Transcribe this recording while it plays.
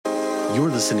You're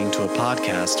listening to a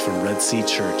podcast from Red Sea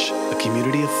Church, a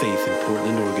community of faith in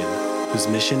Portland, Oregon, whose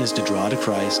mission is to draw to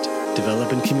Christ,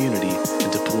 develop in community, and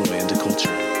deploy into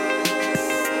culture.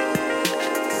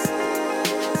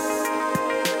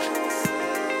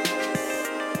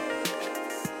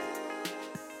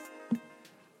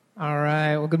 All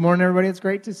right. Well, good morning, everybody. It's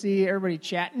great to see everybody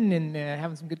chatting and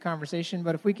having some good conversation.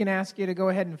 But if we can ask you to go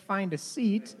ahead and find a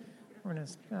seat, we're going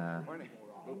to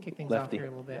kick things off here a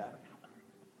little bit.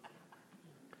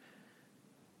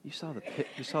 You saw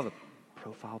the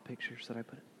profile pictures that I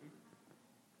put?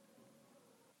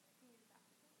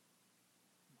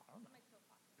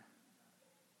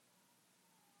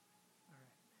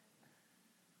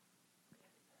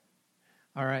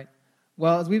 All right.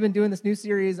 Well, as we've been doing this new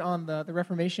series on the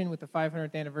Reformation with the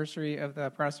 500th anniversary of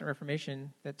the Protestant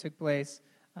Reformation that took place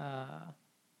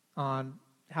on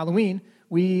Halloween,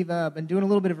 we've been doing a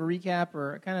little bit of a recap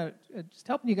or kind of just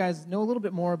helping you guys know a little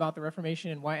bit more about the Reformation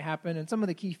and why it happened and some of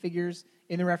the key figures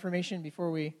in the Reformation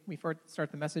before we start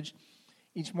the message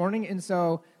each morning. And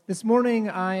so this morning,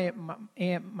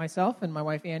 myself and my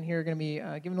wife Ann here are going to be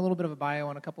giving a little bit of a bio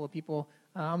on a couple of people.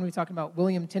 I'm going to be talking about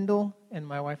William Tyndale, and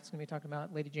my wife is going to be talking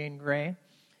about Lady Jane Grey.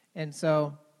 And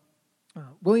so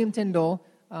William Tyndale,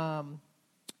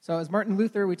 so as Martin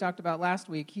Luther, we talked about last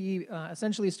week, he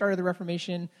essentially started the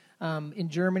Reformation in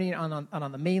Germany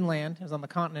on the mainland, as on the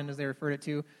continent as they referred it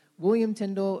to. William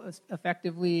Tyndale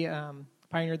effectively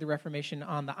pioneered the Reformation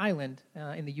on the island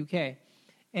in the UK.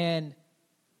 And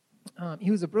he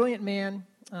was a brilliant man.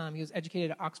 He was educated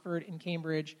at Oxford and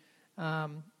Cambridge.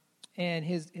 And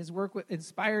his work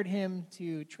inspired him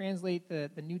to translate the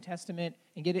New Testament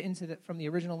and get it from the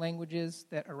original languages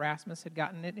that Erasmus had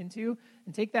gotten it into,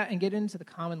 and take that and get it into the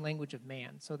common language of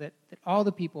man, so that all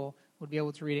the people would be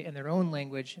able to read it in their own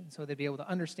language, and so they'd be able to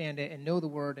understand it and know the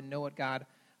Word and know what God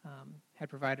had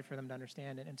provided for them to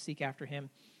understand and seek after Him.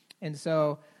 And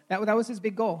so that was his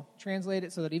big goal, translate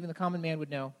it so that even the common man would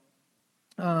know.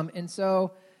 And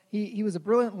so he was a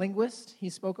brilliant linguist. He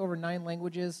spoke over 9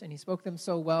 languages, and he spoke them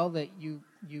so well that you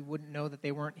wouldn't know that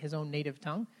they weren't his own native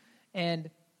tongue. And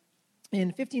in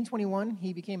 1521,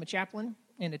 he became a chaplain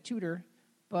and a tutor,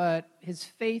 but his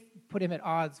faith put him at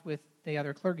odds with the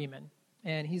other clergymen.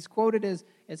 And he's quoted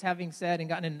as having said and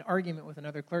gotten in an argument with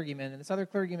another clergyman, and this other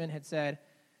clergyman had said,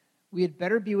 "We had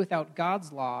better be without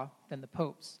God's law than the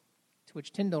Pope's." To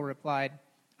which Tyndale replied,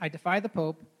 "I defy the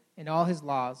Pope and all his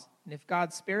laws, and if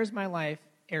God spares my life,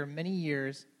 ere many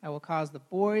years, I will cause the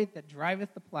boy that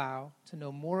driveth the plow to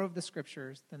know more of the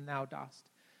Scriptures than thou dost."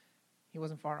 He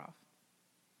wasn't far off.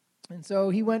 And so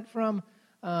he went from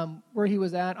where he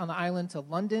was at on the island to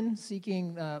London,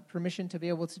 seeking permission to be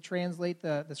able to translate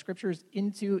the Scriptures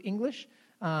into English.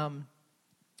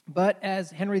 But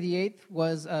as Henry VIII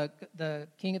was the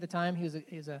king at the time, he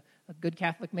was a good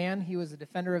Catholic man. He was a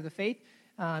defender of the faith.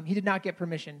 He did not get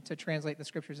permission to translate the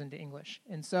Scriptures into English.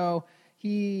 And so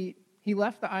he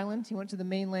left the island. He went to the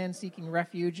mainland seeking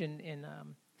refuge in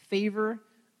favor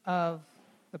of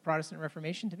the Protestant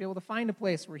Reformation to be able to find a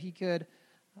place where he could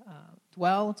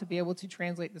dwell, to be able to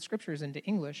translate the Scriptures into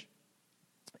English.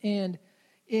 And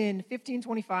in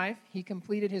 1525, he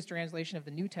completed his translation of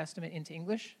the New Testament into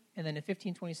English. And then in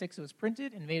 1526, it was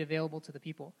printed and made available to the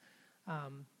people.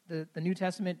 The New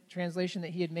Testament translation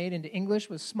that he had made into English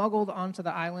was smuggled onto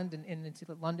the island and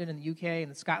into London and the UK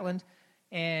and Scotland,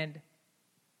 and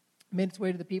made its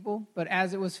way to the people. But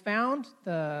as it was found,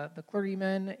 the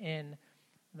clergymen and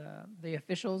the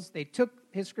officials, they took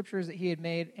his scriptures that he had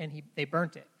made and they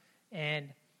burnt it.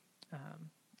 And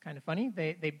kind of funny,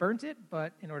 they burnt it,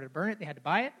 but in order to burn it, they had to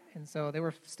buy it. And so they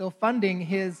were still funding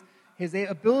his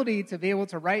ability to be able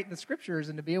to write the scriptures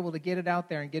and to be able to get it out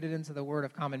there and get it into the word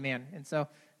of common man. And so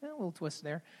a little twist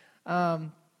there.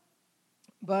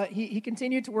 But he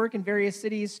continued to work in various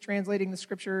cities, translating the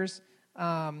scriptures,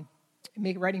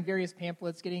 writing various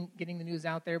pamphlets, getting the news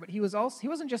out there. But he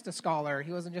wasn't just a scholar.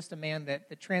 He wasn't just a man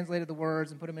that translated the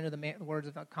words and put them into the words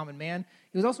of a common man.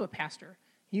 He was also a pastor.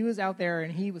 He was out there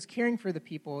and he was caring for the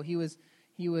people. He was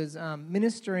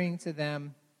ministering to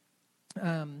them,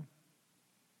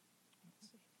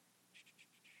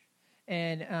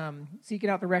 and seeking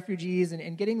out the refugees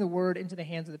and getting the word into the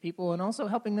hands of the people, and also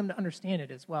helping them to understand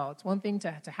it as well. It's one thing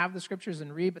to have the scriptures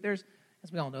and read, but there's,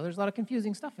 as we all know, there's a lot of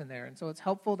confusing stuff in there. And so it's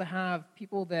helpful to have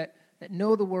people that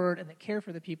know the word and that care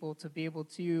for the people to be able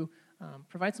to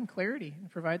provide some clarity and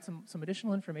provide some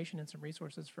additional information and some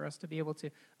resources for us to be able to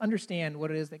understand what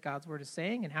it is that God's word is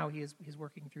saying and how he's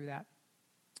working through that.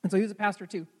 And so he was a pastor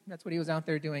too. That's what he was out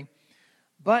there doing.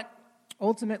 But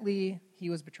ultimately, he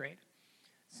was betrayed.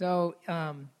 So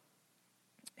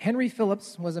Henry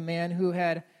Phillips was a man who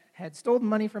had had stolen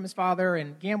money from his father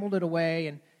and gambled it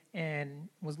away and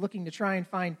was looking to try and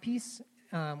find peace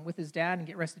with his dad and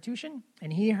get restitution.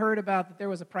 And he heard about that there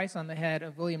was a price on the head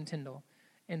of William Tyndale.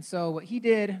 And so what he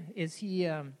did is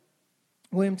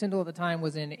William Tyndale at the time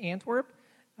was in Antwerp,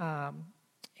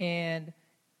 and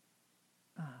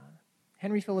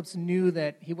Henry Phillips knew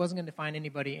that he wasn't going to find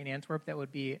anybody in Antwerp that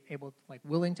would be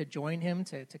willing to join him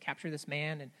to capture this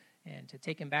man and to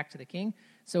take him back to the king.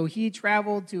 So he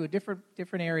traveled to a different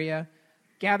area,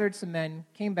 gathered some men,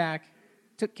 came back,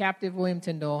 took captive William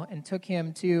Tyndale, and took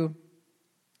him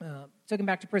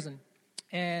back to prison.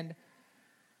 And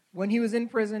when he was in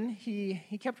prison,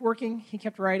 he kept working, he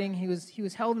kept writing. He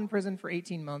was held in prison for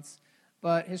 18 months,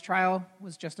 but his trial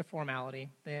was just a formality.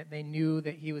 They knew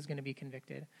that he was going to be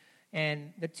convicted.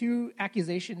 And the two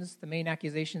accusations, the main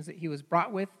accusations that he was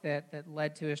brought with that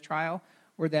led to his trial,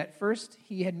 were that first,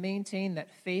 he had maintained that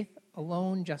faith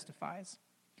alone justifies.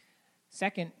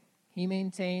 Second, he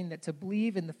maintained that to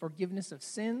believe in the forgiveness of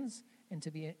sins and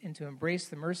to embrace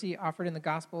the mercy offered in the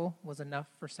gospel was enough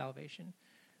for salvation.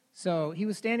 So he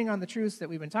was standing on the truths that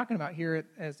we've been talking about here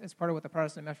as part of what the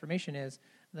Protestant Reformation is.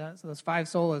 So those 5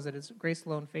 solas, that is grace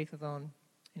alone, faith alone,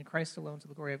 in Christ alone, to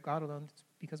the glory of God alone,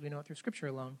 because we know it through Scripture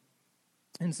alone.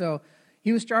 And so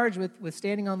he was charged with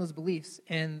standing on those beliefs,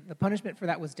 and the punishment for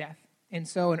that was death. And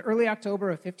so in early October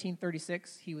of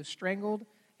 1536, he was strangled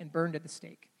and burned at the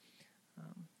stake.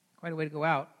 Quite a way to go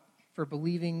out for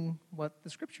believing what the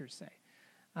Scriptures say.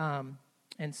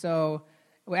 And so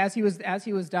as he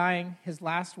was dying, his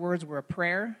last words were a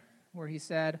prayer where he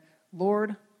said,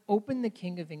 "Lord, open the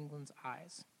King of England's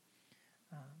eyes."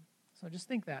 So just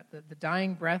think that, the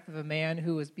dying breath of a man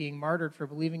who was being martyred for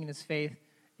believing in his faith,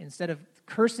 instead of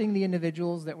cursing the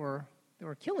individuals that were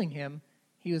killing him,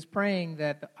 he was praying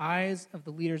that the eyes of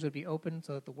the leaders would be opened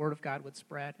so that the word of God would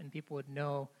spread and people would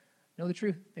know the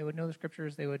truth. They would know the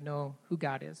Scriptures. They would know who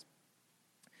God is.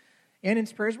 And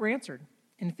his prayers were answered.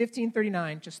 In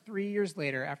 1539, just 3 years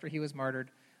later, after he was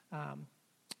martyred,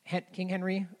 King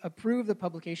Henry approved the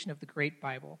publication of the Great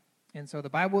Bible. And so the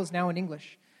Bible is now in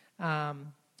English.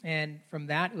 And from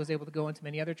that, it was able to go into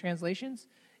many other translations.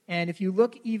 And if you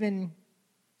look even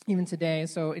today,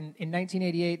 so in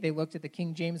 1988, they looked at the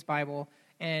King James Bible,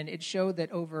 and it showed that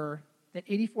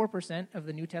 84% of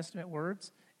the New Testament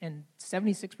words and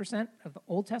 76% of the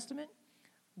Old Testament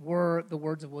were the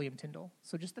words of William Tyndale.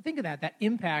 So just to think of that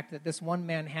impact that this one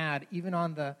man had, even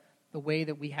on the way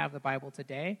that we have the Bible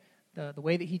today, the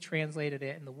way that he translated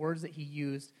it and the words that he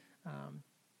used,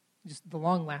 just the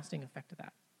long-lasting effect of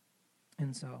that.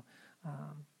 And so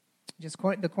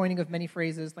the coining of many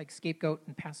phrases like scapegoat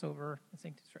and Passover,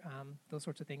 those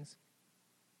sorts of things.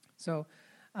 So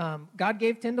God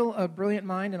gave Tyndale a brilliant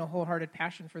mind and a wholehearted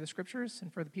passion for the Scriptures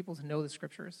and for the people to know the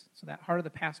Scriptures, so that heart of the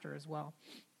pastor as well.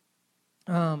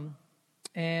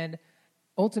 And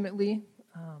ultimately,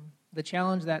 the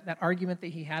challenge, that argument that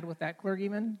he had with that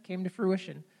clergyman came to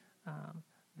fruition.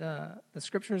 The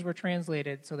Scriptures were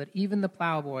translated so that even the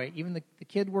plowboy, even the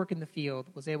kid working the field,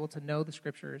 was able to know the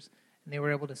Scriptures, and they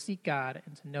were able to seek God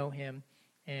and to know Him.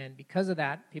 And because of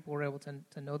that, people were able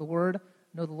to know the Word,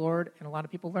 know the Lord, and a lot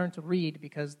of people learned to read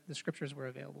because the Scriptures were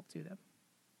available to them.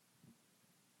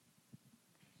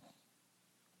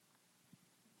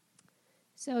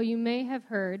 So you may have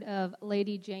heard of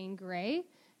Lady Jane Grey.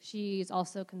 She's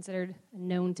also considered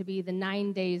known to be the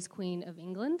 9 Days Queen of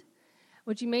England.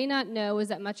 What you may not know is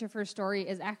that much of her story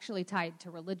is actually tied to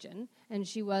religion, and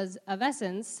she was, of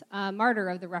essence, a martyr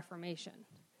of the Reformation.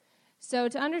 So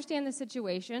to understand the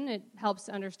situation, it helps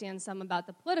to understand some about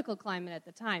the political climate at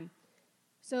the time.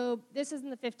 So this is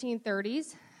in the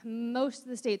 1530s. Most of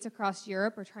the states across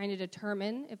Europe are trying to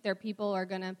determine if their people are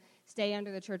going to stay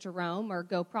under the Church of Rome or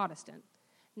go Protestant.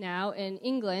 Now, in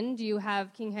England, you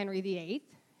have King Henry VIII,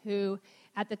 who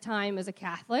at the time is a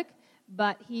Catholic,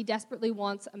 but he desperately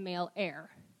wants a male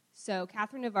heir. So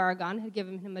Catherine of Aragon had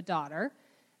given him a daughter,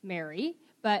 Mary,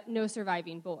 but no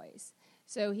surviving boys.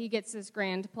 So he gets this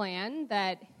grand plan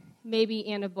that maybe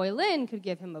Anne of Boleyn could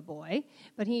give him a boy,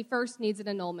 but he first needs an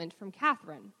annulment from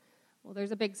Catherine. Well,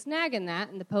 there's a big snag in that,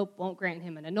 and the Pope won't grant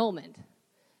him an annulment.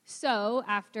 So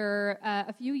after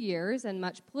a few years and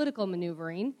much political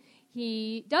maneuvering,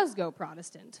 he does go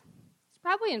Protestant. It's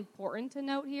probably important to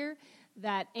note here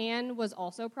that Anne was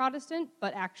also Protestant,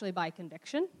 but actually by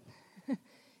conviction.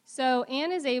 So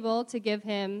Anne is able to give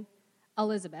him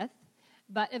Elizabeth,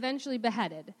 but eventually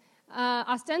beheaded,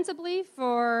 ostensibly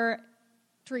for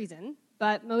treason,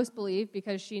 but most believe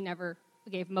because she never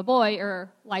gave him a boy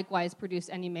or likewise produced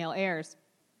any male heirs.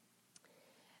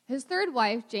 His third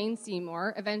wife, Jane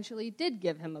Seymour, eventually did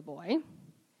give him a boy,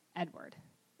 Edward.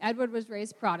 Edward was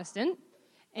raised Protestant,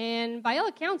 and by all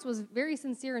accounts was very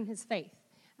sincere in his faith.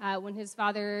 When his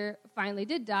father finally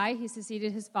did die, he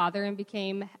succeeded his father and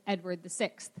became Edward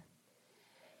VI.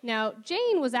 Now,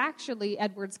 Jane was actually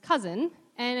Edward's cousin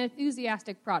and an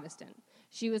enthusiastic Protestant.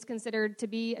 She was considered to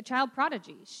be a child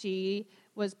prodigy. She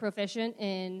was proficient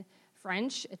in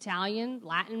French, Italian,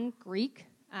 Latin, Greek.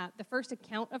 The first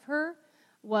account of her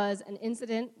was an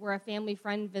incident where a family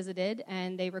friend visited,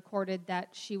 and they recorded that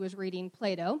she was reading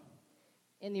Plato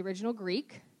in the original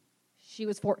Greek. She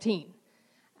was 14.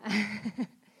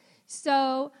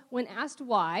 So when asked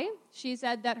why, she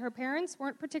said that her parents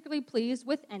weren't particularly pleased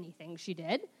with anything she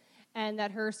did, and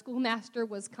that her schoolmaster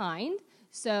was kind,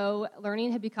 so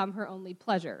learning had become her only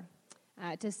pleasure.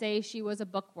 To say she was a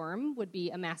bookworm would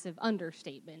be a massive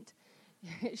understatement.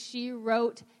 She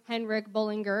wrote Henrik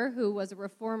Bullinger, who was a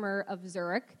reformer of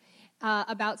Zurich,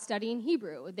 about studying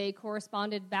Hebrew. They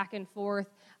corresponded back and forth,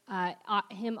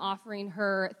 him offering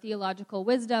her theological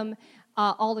wisdom,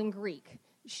 all in Greek.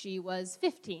 She was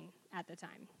 15 at the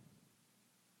time.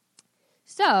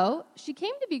 So she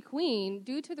came to be queen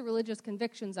due to the religious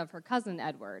convictions of her cousin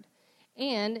Edward,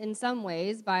 and in some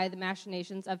ways by the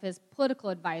machinations of his political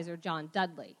advisor, John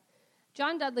Dudley.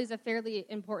 John Dudley's a fairly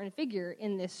important figure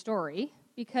in this story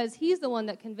because he's the one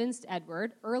that convinced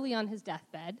Edward, early on his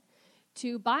deathbed,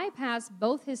 to bypass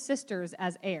both his sisters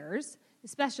as heirs,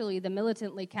 especially the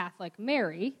militantly Catholic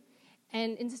Mary,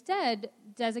 and instead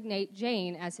designate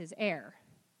Jane as his heir.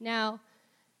 Now,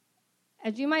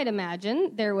 as you might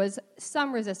imagine, there was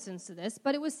some resistance to this,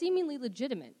 but it was seemingly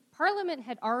legitimate. Parliament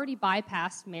had already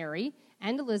bypassed Mary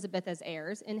and Elizabeth as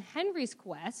heirs in Henry's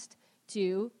quest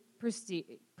to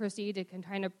proceed to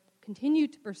kind of continue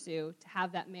to pursue to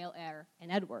have that male heir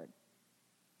in Edward.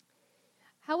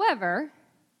 However,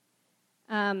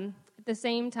 at the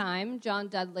same time, John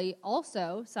Dudley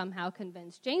also somehow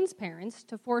convinced Jane's parents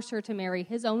to force her to marry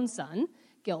his own son,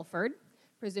 Guilford,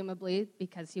 presumably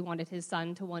because he wanted his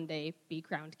son to one day be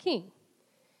crowned king.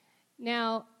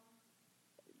 Now,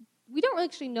 we don't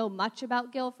actually know much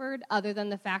about Guilford other than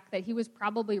the fact that he was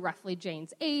probably roughly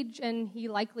Jane's age, and he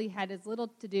likely had as little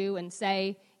to do and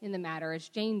say in the matter as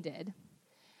Jane did.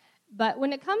 But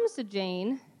when it comes to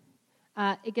Jane,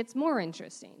 it gets more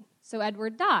interesting. So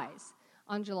Edward dies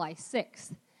on July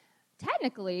 6th.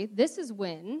 Technically, this is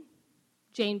when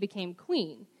Jane became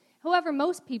queen. However,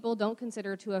 most people don't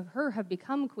consider her have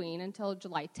become queen until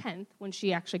July 10th, when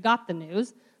she actually got the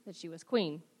news that she was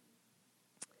queen.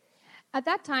 At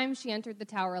that time, she entered the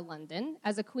Tower of London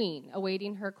as a queen,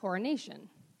 awaiting her coronation.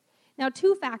 Now,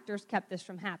 two factors kept this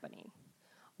from happening.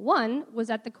 One was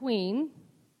that the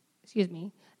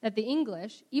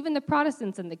English, even the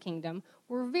Protestants in the kingdom,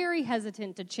 were very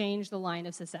hesitant to change the line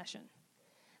of succession.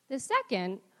 The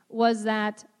second was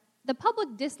that the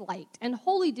public disliked and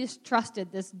wholly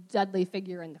distrusted this Dudley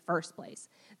figure in the first place.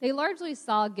 They largely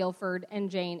saw Guilford and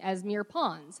Jane as mere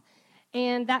pawns,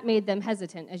 and that made them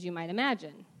hesitant, as you might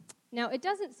imagine. Now, it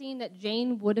doesn't seem that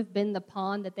Jane would have been the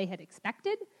pawn that they had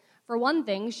expected. For one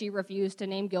thing, she refused to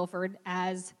name Guilford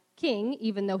as king,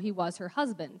 even though he was her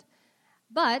husband.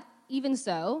 But, even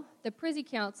so, the Privy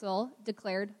Council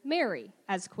declared Mary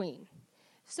as queen.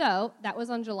 So, that was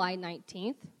on July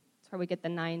 19th. That's where we get the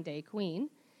 9-day queen.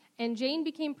 And Jane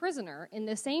became prisoner in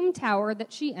the same tower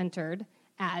that she entered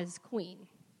as queen.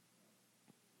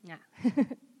 Yeah,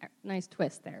 nice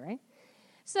twist there, right?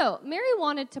 So Mary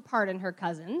wanted to pardon her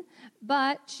cousin,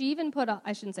 but she even put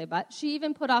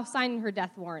off signing her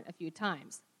death warrant a few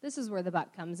times. This is where the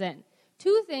but comes in.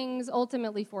 Two things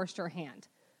ultimately forced her hand.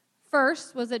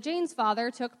 First was that Jane's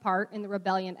father took part in the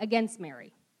rebellion against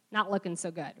Mary. Not looking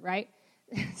so good, right?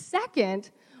 Second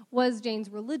was Jane's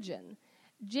religion.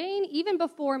 Jane, even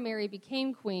before Mary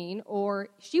became queen, or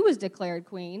she was declared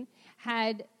queen,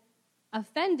 had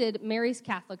offended Mary's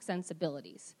Catholic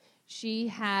sensibilities. She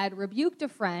had rebuked a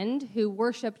friend who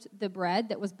worshipped the bread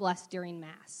that was blessed during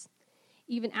Mass.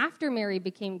 Even after Mary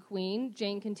became queen,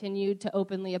 Jane continued to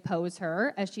openly oppose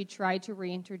her as she tried to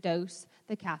reintroduce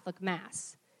the Catholic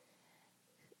Mass.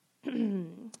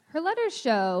 Her letters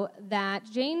show that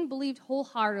Jane believed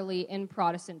wholeheartedly in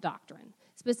Protestant doctrine,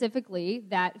 specifically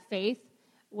that faith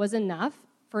was enough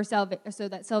so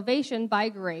that salvation by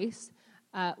grace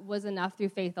was enough through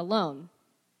faith alone.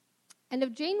 And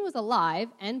if Jane was alive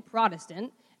and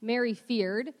Protestant, Mary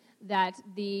feared that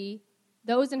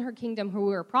those in her kingdom who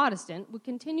were Protestant would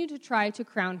continue to try to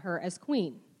crown her as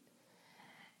queen.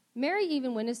 Mary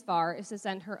even went as far as to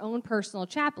send her own personal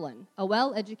chaplain, a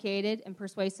well-educated and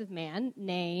persuasive man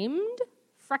named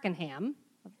Feckenham,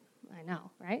 I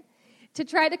know, right, to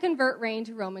try to convert Jane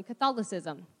to Roman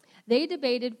Catholicism. They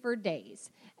debated for days.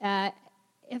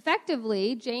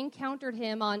 Effectively, Jane countered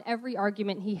him on every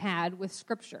argument he had with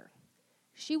Scripture.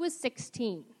 She was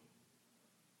 16.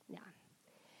 Yeah.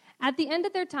 At the end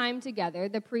of their time together,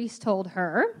 the priest told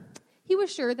her he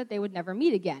was sure that they would never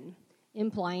meet again,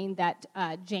 implying that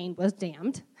Jane was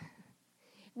damned.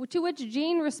 To which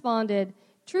Jane responded,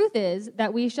 "Truth is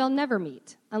that we shall never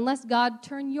meet, unless God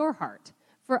turn your heart.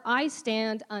 For I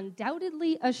stand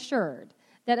undoubtedly assured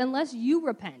that unless you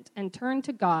repent and turn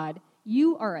to God,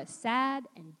 you are a sad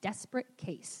and desperate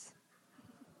case.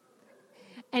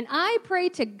 And I pray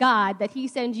to God that he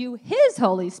send you his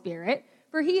Holy Spirit,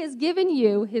 for he has given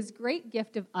you his great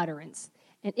gift of utterance,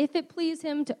 and if it please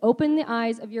him to open the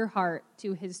eyes of your heart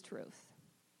to his truth."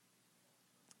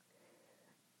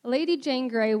 Lady Jane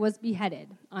Grey was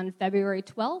beheaded on February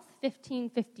 12,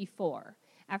 1554,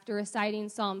 after reciting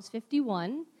Psalms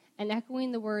 51 and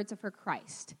echoing the words of her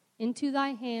Christ, "Into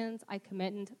thy hands I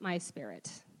commend my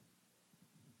spirit."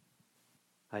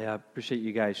 I appreciate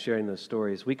you guys sharing those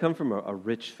stories. We come from a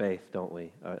rich faith, don't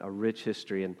we? A rich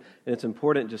history. And it's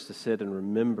important just to sit and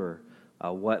remember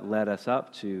what led us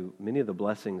up to many of the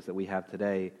blessings that we have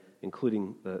today,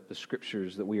 including the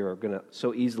scriptures that we are going to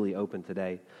so easily open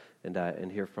today and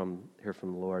hear from the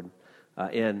Lord.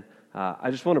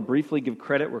 I just want to briefly give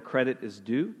credit where credit is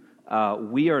due.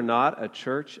 We are not a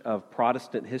church of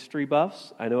Protestant history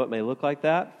buffs. I know it may look like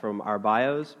that from our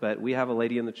bios, but we have a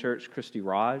lady in the church, Christy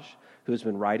Raj, who's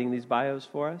been writing these bios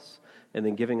for us and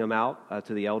then giving them out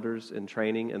to the elders in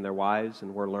training and their wives,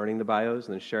 and we're learning the bios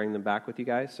and then sharing them back with you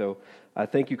guys. So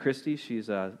thank you, Christy. She's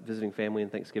visiting family in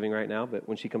Thanksgiving right now, but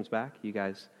when she comes back, you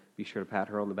guys be sure to pat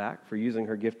her on the back for using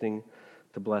her gifting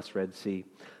to bless Red Sea.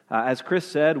 As Chris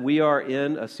said, we are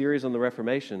in a series on the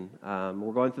Reformation.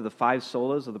 We're going through the 5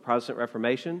 solas of the Protestant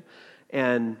Reformation,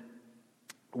 and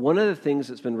one of the things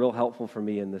that's been real helpful for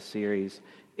me in this series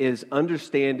is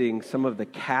understanding some of the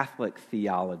Catholic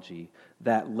theology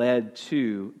that led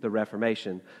to the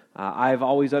Reformation. I've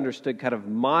always understood kind of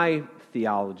my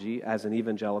theology as an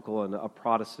evangelical and a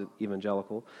Protestant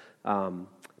evangelical,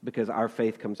 because our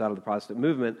faith comes out of the Protestant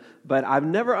movement, but I've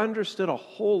never understood a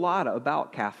whole lot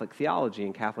about Catholic theology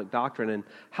and Catholic doctrine and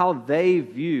how they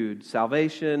viewed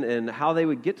salvation and how they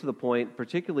would get to the point,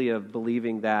 particularly of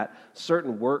believing that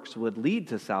certain works would lead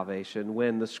to salvation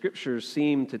when the Scriptures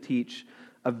seem to teach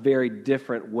a very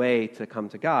different way to come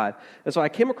to God. And so I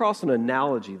came across an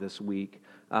analogy this week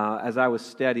as I was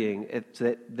studying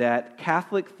that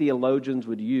Catholic theologians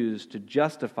would use to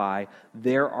justify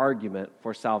their argument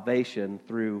for salvation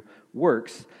through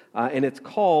works, and it's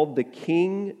called the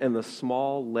king and the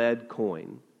small lead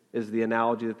coin is the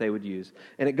analogy that they would use.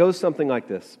 And it goes something like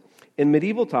this. In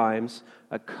medieval times,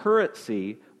 a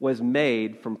currency was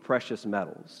made from precious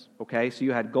metals, okay? So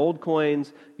you had gold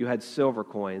coins, you had silver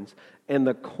coins, and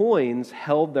the coins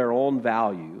held their own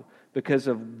value because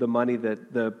of the money,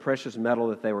 the precious metal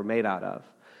that they were made out of.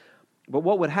 But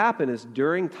what would happen is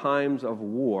during times of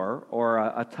war or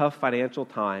a tough financial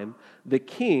time, the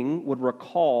king would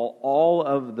recall all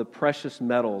of the precious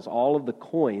metals, all of the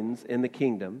coins in the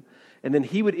kingdom, and then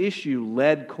he would issue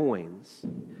lead coins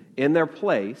in their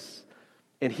place,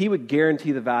 and he would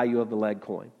guarantee the value of the lead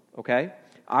coin, okay?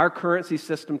 Our currency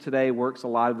system today works a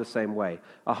lot of the same way.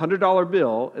 A $100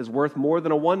 bill is worth more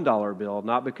than a $1 bill,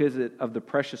 not because of the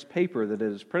precious paper that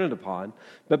it is printed upon,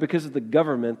 but because of the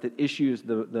government that issues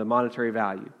the monetary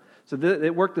value. So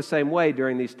it worked the same way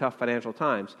during these tough financial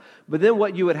times. But then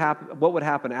what would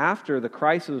happen after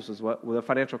the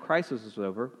financial crisis was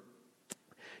over?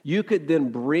 You could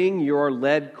then bring your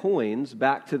lead coins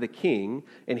back to the king,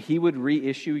 and he would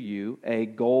reissue you a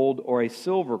gold or a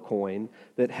silver coin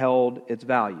that held its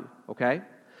value, okay?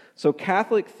 So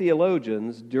Catholic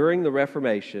theologians during the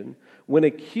Reformation, when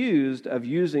accused of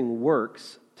using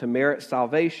works to merit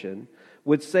salvation,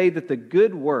 would say that the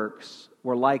good works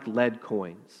were like lead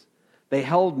coins. They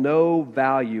held no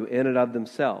value in and of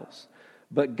themselves.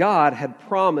 But God had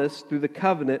promised through the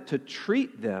covenant to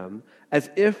treat them as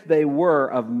if they were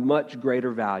of much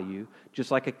greater value,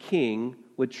 just like a king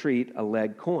would treat a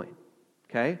lead coin.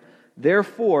 Okay?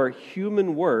 Therefore,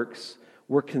 human works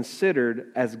were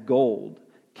considered as gold,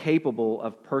 capable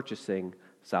of purchasing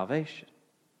salvation.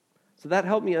 So that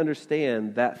helped me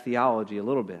understand that theology a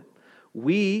little bit.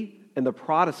 We and the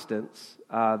Protestants,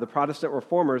 the Protestant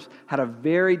reformers, had a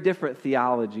very different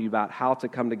theology about how to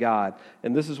come to God.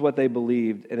 And this is what they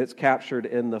believed, and it's captured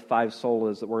in the 5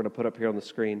 solas that we're going to put up here on the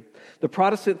screen. The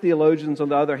Protestant theologians, on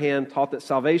the other hand, taught that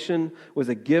salvation was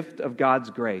a gift of God's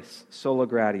grace, sola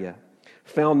gratia,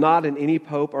 found not in any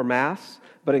pope or mass,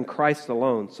 but in Christ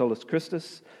alone, solus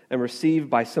Christus, and received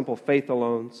by simple faith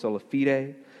alone, sola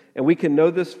fide. And we can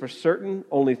know this for certain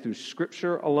only through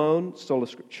Scripture alone, sola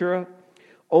scriptura.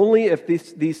 Only if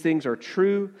these things are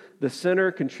true, the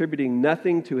sinner contributing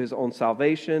nothing to his own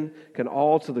salvation, can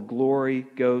all to the glory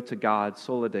go to God,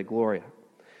 sola Deo gloria.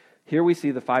 Here we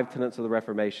see the 5 tenets of the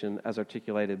Reformation as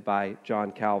articulated by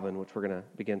John Calvin, which we're going to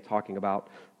begin talking about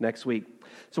next week.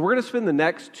 So we're going to spend the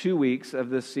next 2 weeks of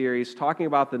this series talking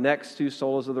about the next 2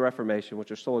 solas of the Reformation,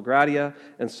 which are sola gratia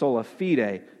and sola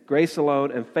fide, grace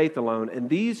alone and faith alone. And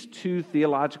these 2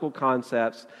 theological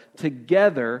concepts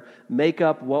together make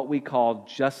up what we call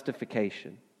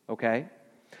justification, okay?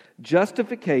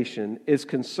 Justification is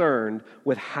concerned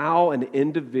with how an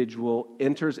individual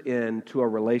enters into a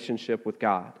relationship with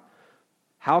God.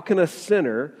 How can a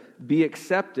sinner be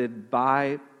accepted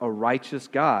by a righteous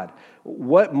God?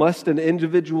 What must an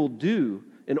individual do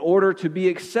in order to be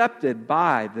accepted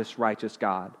by this righteous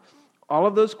God? All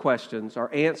of those questions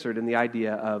are answered in the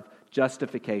idea of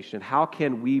justification. How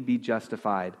can we be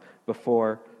justified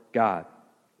before God?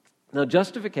 Now,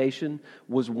 justification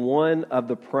was one of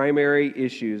the primary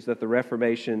issues that the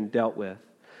Reformation dealt with.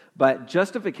 But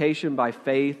justification by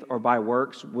faith or by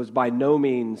works was by no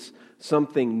means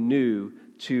something new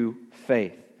to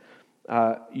faith.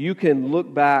 You can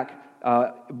look back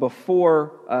into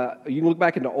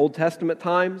Old Testament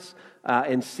times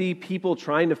and see people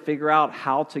trying to figure out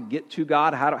how to get to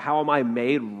God. How am I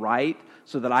made right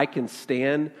so that I can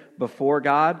stand before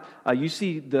God? You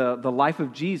see the life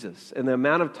of Jesus and the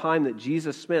amount of time that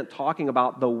Jesus spent talking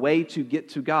about the way to get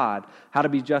to God, how to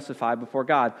be justified before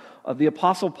God. The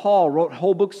Apostle Paul wrote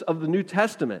whole books of the New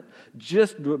Testament,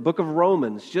 just the book of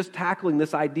Romans, just tackling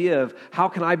this idea of how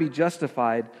can I be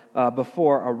justified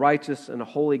before a righteous and a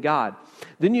holy God.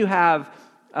 Then you have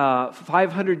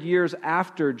 500 years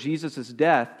after Jesus'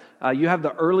 death, you have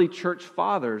the early church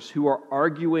fathers who are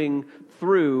arguing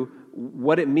through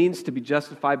what it means to be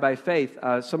justified by faith.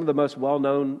 Some of the most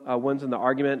well-known ones in the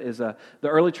argument is the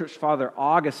early church father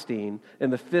Augustine in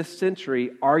the 5th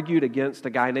century argued against a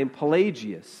guy named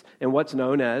Pelagius in what's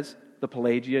known as the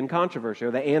Pelagian controversy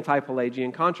or the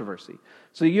anti-Pelagian controversy.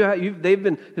 So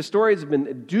historians have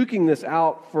been duking this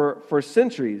out for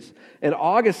centuries. And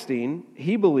Augustine,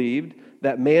 he believed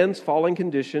that man's fallen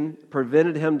condition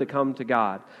prevented him to come to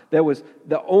God. That was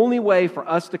the only way for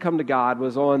us to come to God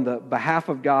was on the behalf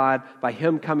of God by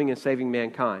him coming and saving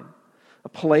mankind.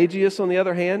 Pelagius, on the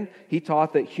other hand, he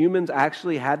taught that humans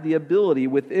actually had the ability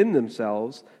within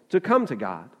themselves to come to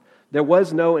God. There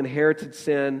was no inherited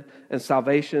sin, and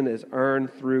salvation is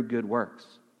earned through good works.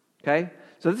 Okay?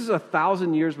 So this is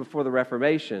 1,000 years before the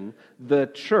Reformation. The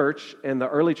church and the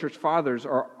early church fathers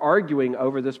are arguing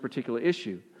over this particular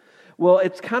issue. Well,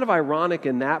 it's kind of ironic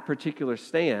in that particular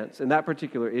stance, in that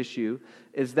particular issue,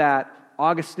 is that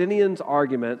Augustinian's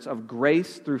arguments of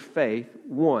grace through faith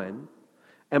won,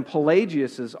 and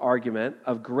Pelagius' argument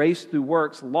of grace through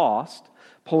works lost.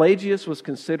 Pelagius was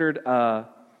considered a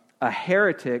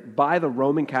heretic by the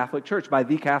Roman Catholic Church, by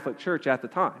the Catholic Church at the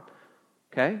time.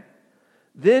 Okay?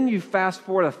 Then you fast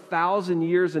forward 1,000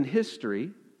 years in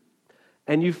history,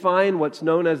 and you find what's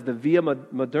known as the Via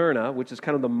Moderna, which is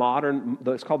kind of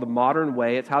it's called the modern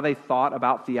way. It's how they thought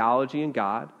about theology and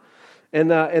God. And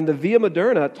the Via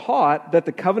Moderna taught that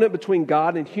the covenant between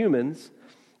God and humans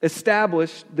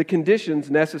established the conditions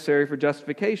necessary for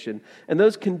justification. And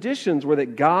those conditions were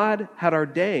that God had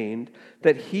ordained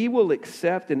that He will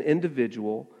accept an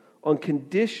individual on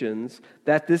conditions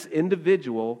that this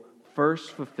individual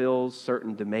first fulfills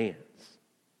certain demands.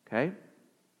 Okay?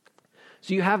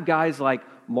 So you have guys like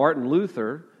Martin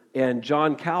Luther and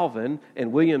John Calvin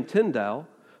and William Tyndale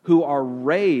who are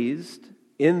raised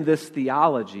in this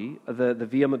theology of the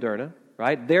Via Moderna,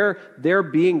 right? They're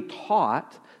being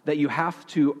taught that you have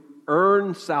to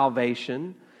earn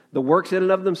salvation. The works in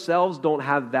and of themselves don't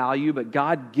have value, but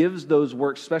God gives those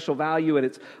works special value, and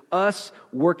it's us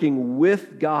working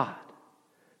with God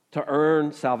to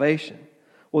earn salvation.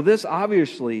 Well, this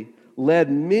obviously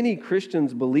led many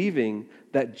Christians believing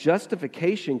that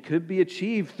justification could be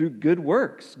achieved through good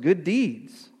works, good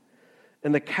deeds.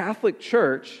 And the Catholic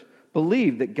Church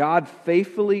believed that God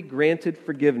faithfully granted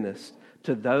forgiveness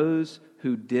to those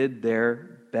who did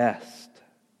their best.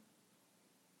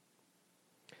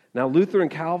 Now, Luther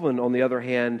and Calvin, on the other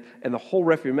hand, and the whole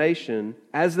Reformation,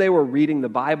 as they were reading the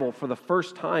Bible for the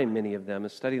first time, many of them,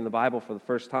 is studying the Bible for the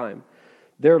first time,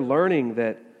 they're learning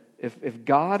that if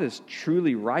God is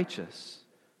truly righteous,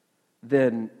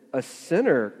 then a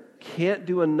sinner can't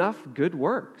do enough good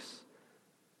works.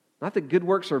 Not that good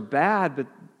works are bad, but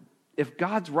if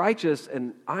God's righteous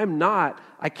and I'm not,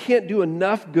 I can't do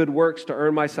enough good works to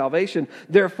earn my salvation.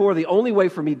 Therefore, the only way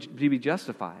for me to be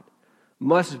justified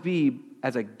must be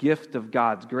as a gift of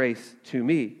God's grace to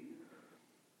me.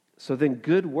 So then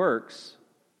good works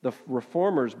the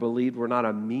reformers believed were not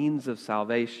a means of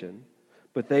salvation,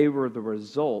 but they were the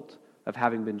result of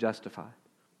having been justified.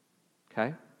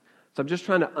 Okay? So I'm just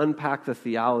trying to unpack the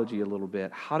theology a little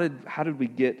bit. How did we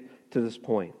get to this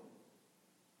point?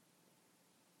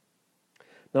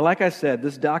 Now, like I said,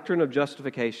 this doctrine of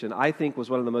justification, I think, was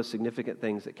one of the most significant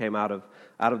things that came out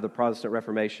of the Protestant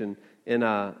Reformation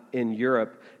in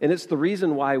Europe. And it's the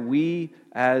reason why we,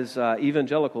 as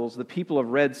evangelicals, the people of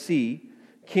Red Sea,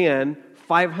 can,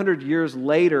 500 years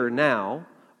later now,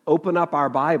 open up our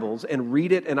Bibles and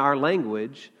read it in our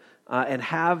language and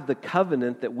have the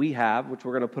covenant that we have, which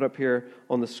we're going to put up here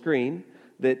on the screen,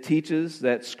 that teaches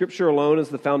that Scripture alone is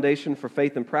the foundation for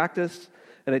faith and practice.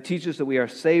 And it teaches that we are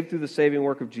saved through the saving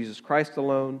work of Jesus Christ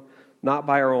alone, not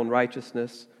by our own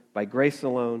righteousness, by grace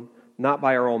alone, not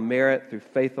by our own merit, through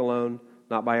faith alone,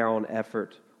 not by our own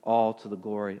effort, all to the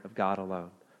glory of God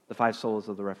alone. The 5 solas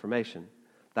of the Reformation.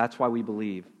 That's why we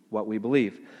believe what we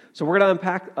believe. So we're going to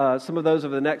unpack some of those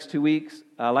over the next 2 weeks.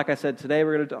 Like I said, today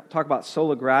we're going to talk about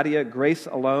sola gratia, grace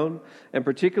alone. And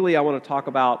particularly I want to talk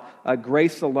about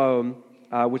grace alone,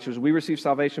 which is we receive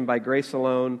salvation by grace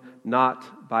alone,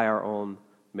 not by our own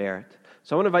merit.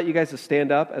 So I want to invite you guys to stand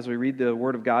up as we read the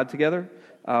Word of God together.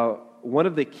 One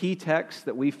of the key texts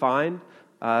that we find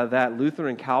that Luther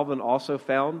and Calvin also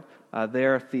found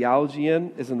their theology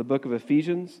in is in the book of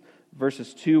Ephesians,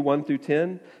 verses 2, 1 through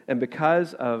 10. And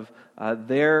because of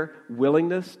their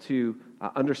willingness to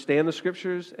understand the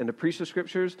Scriptures and to preach the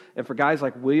Scriptures, and for guys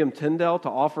like William Tyndale to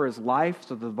offer his life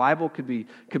so the Bible could be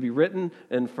written,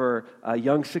 and for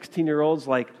young 16-year-olds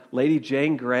like Lady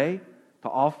Jane Grey to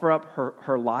offer up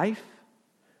her life,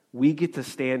 we get to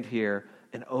stand here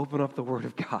and open up the Word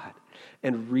of God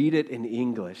and read it in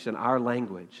English, in our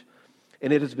language.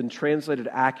 And it has been translated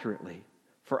accurately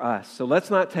for us. So let's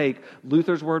not take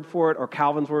Luther's word for it, or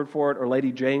Calvin's word for it, or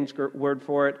Lady Jane's word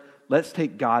for it. Let's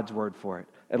take God's word for it.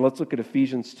 And let's look at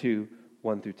Ephesians 2,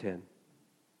 1 through 10.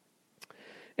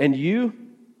 And you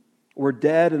were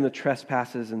dead in the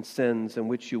trespasses and sins in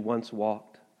which you once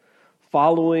walked,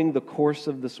 following the course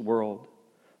of this world,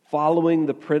 following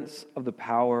the prince of the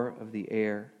power of the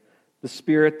air, the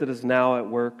spirit that is now at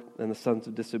work in the sons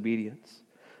of disobedience,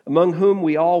 among whom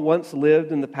we all once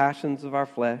lived in the passions of our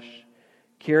flesh,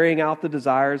 carrying out the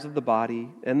desires of the body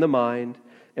and the mind,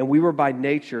 and we were by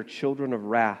nature children of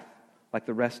wrath, like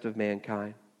the rest of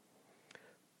mankind.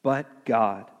 But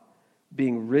God,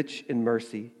 being rich in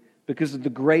mercy, because of the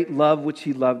great love which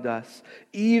He loved us,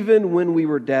 even when we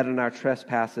were dead in our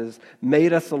trespasses,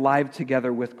 made us alive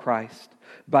together with Christ.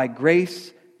 By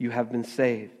grace you have been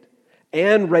saved,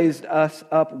 and raised us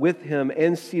up with Him,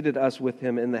 and seated us with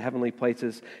Him in the heavenly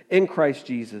places in Christ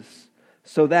Jesus,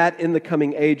 so that in the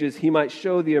coming ages He might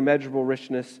show the immeasurable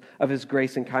richness of His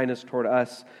grace and kindness toward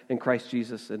us in Christ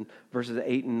Jesus. And verses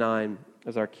 8 and 9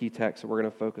 is our key text that we're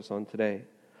going to focus on today.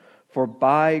 For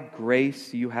by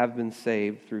grace you have been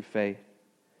saved through faith.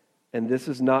 And this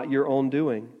is not your own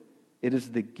doing. It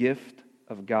is the gift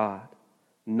of God,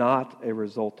 not a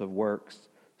result of works,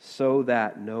 so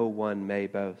that no one may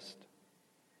boast.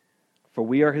 For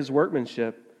we are His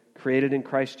workmanship, created in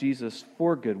Christ Jesus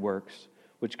for good works,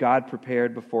 which God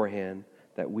prepared beforehand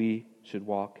that we should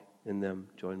walk in them.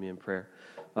 Join me in prayer.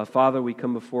 Father, we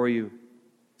come before you,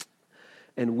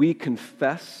 and we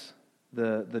confess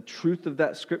the truth of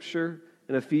that Scripture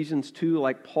in Ephesians 2.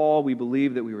 Like Paul, we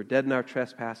believe that we were dead in our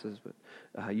trespasses,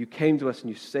 but you came to us and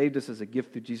you saved us as a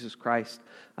gift through Jesus Christ.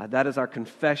 That is our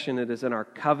confession. It is in our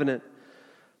covenant.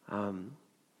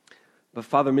 But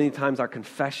Father, many times our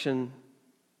confession,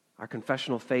 our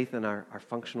confessional faith and our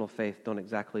functional faith don't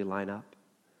exactly line up.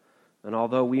 And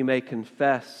although we may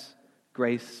confess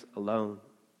grace alone,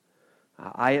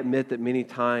 I admit that many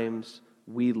times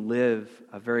we live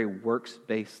a very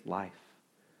works-based life.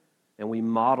 And we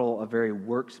model a very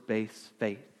works-based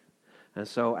faith. And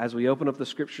so as we open up the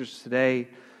Scriptures today,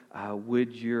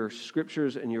 would your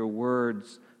Scriptures and your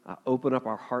words open up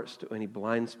our hearts to any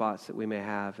blind spots that we may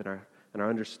have in our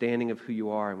understanding of who you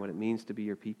are and what it means to be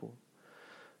your people?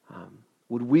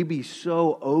 Would we be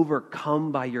so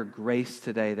overcome by your grace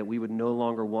today that we would no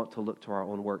longer want to look to our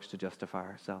own works to justify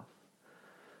ourselves?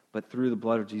 But through the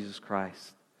blood of Jesus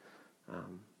Christ,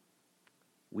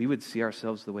 we would see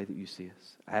ourselves the way that you see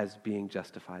us, as being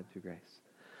justified through grace.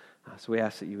 So we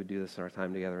ask that you would do this in our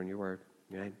time together in your word.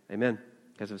 Amen. Amen.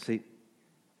 Guys, have a seat.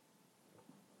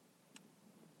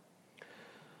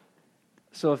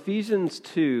 So Ephesians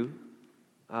 2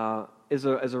 is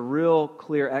a real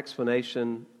clear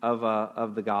explanation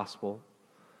of the gospel.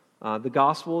 The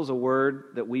gospel is a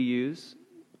word that we use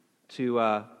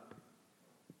to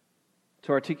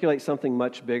articulate something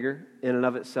much bigger in and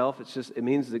of itself. It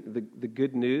means the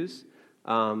good news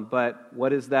But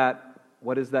what is that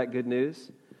good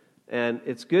news? And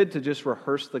it's good to just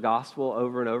rehearse the gospel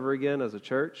over and over again as a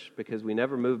church, because we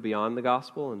never move beyond the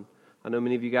gospel. And I know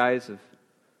many of you guys have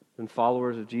been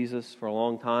followers of Jesus for a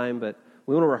long time, but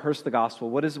we want to rehearse the gospel.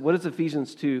 What is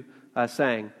Ephesians 2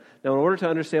 saying? Now, in order to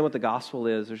understand what the gospel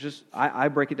is, I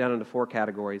break it down into 4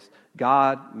 categories: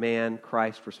 God, man,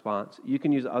 Christ, response. You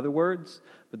can use other words,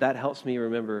 but that helps me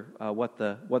remember what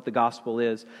the gospel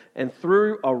is. And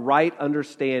through a right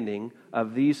understanding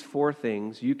of these 4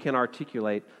 things, you can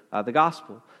articulate the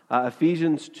gospel.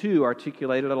 Ephesians 2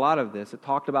 articulated a lot of this. It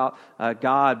talked about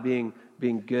God being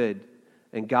good,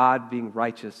 and God being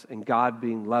righteous, and God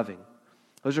being loving.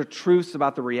 Those are truths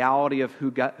about the reality of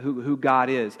who God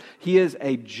is. He is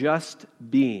a just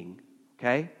being,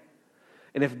 okay?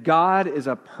 And if God is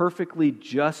a perfectly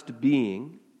just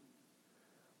being,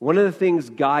 one of the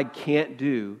things God can't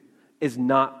do is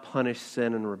not punish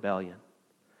sin and rebellion.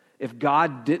 If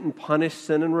God didn't punish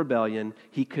sin and rebellion,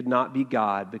 He could not be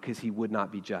God, because He would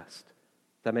not be just.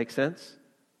 That makes sense?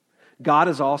 God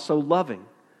is also loving.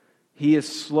 He is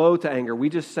slow to anger. We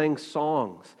just sang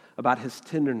songs about His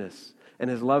tenderness and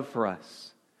His love for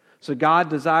us. So God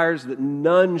desires that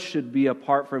none should be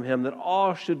apart from Him, that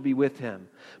all should be with Him.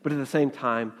 But at the same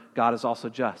time, God is also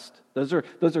just. Those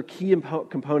are key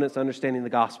components to understanding the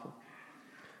gospel.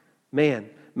 Man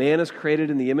is created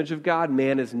in the image of God.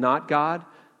 Man is not God.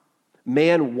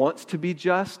 Man wants to be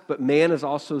just, but man is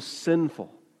also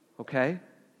sinful, okay?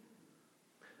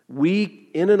 We,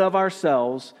 in and of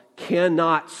ourselves,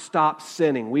 cannot stop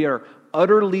sinning. We are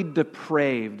utterly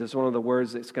depraved, is one of the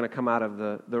words that's going to come out of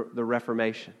the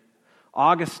Reformation.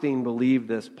 Augustine believed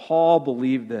this. Paul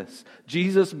believed this.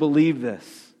 Jesus believed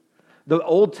this. The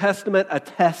Old Testament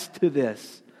attests to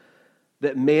this,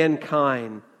 that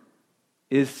mankind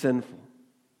is sinful.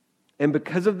 And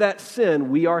because of that sin,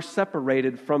 we are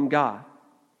separated from God.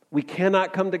 We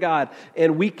cannot come to God.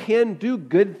 And we can do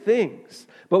good things,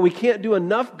 but we can't do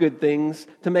enough good things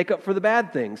to make up for the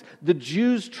bad things. The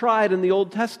Jews tried in the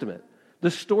Old Testament.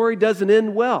 The story doesn't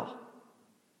end well.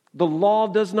 The law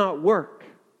does not work.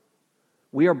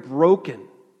 We are broken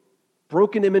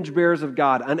image bearers of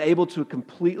God, unable to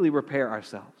completely repair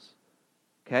ourselves.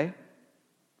 Okay?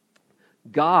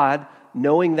 God,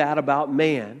 knowing that about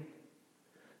man,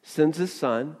 sends His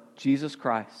Son, Jesus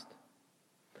Christ.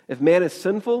 If man is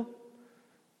sinful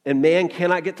and man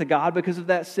cannot get to God because of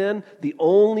that sin, the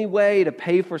only way to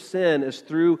pay for sin is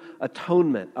through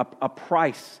atonement. A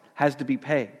price has to be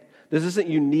paid. This isn't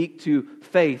unique to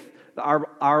faith.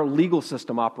 Our legal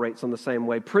system operates on the same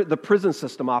way. The prison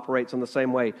system operates on the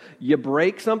same way. You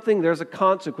break something, there's a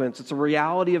consequence. It's a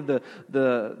reality of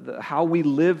the how we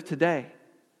live today.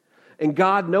 And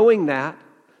God, knowing that,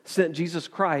 sent Jesus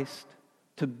Christ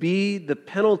to be the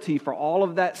penalty for all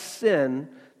of that sin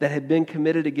that had been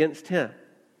committed against Him.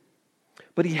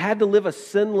 But He had to live a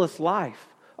sinless life.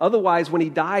 Otherwise, when He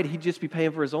died, He'd just be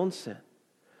paying for His own sin.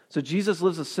 So Jesus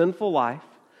lives a sinful life.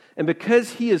 And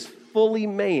because He is fully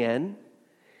man,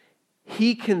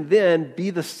 He can then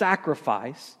be the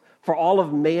sacrifice for all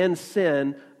of man's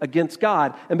sin against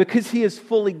God. And because He is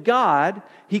fully God,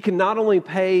 He can not only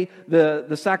pay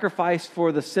the sacrifice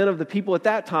for the sin of the people at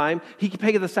that time, He can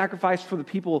pay the sacrifice for the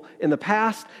people in the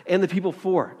past and the people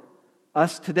forward,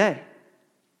 us today.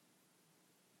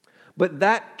 But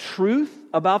that truth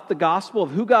about the gospel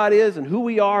of who God is and who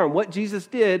we are and what Jesus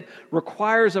did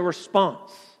requires a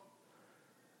response.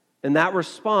 And that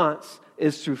response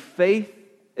is through faith,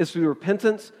 is through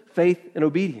repentance, faith, and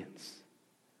obedience.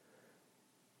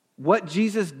 What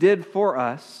Jesus did for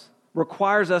us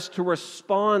requires us to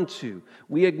respond to.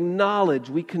 We acknowledge,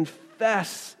 we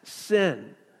confess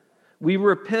sin. We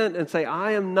repent and say,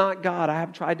 I am not God. I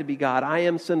have tried to be God. I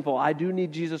am sinful. I do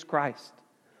need Jesus Christ.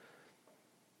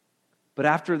 But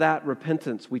after that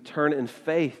repentance, we turn in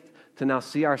faith to now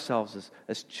see ourselves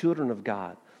as children of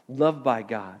God, loved by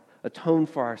God, atoned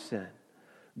for our sin,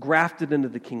 grafted into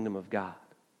the kingdom of God.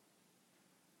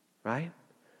 Right?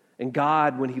 And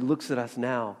God, when He looks at us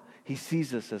now, He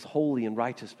sees us as holy and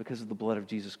righteous because of the blood of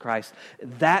Jesus Christ.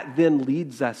 That then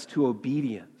leads us to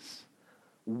obedience.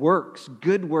 Works,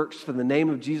 good works for the name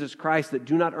of Jesus Christ that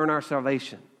do not earn our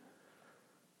salvation,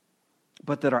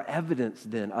 but that are evidence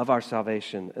then of our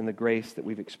salvation and the grace that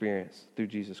we've experienced through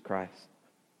Jesus Christ.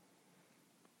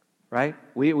 Right?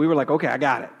 We were like, okay, I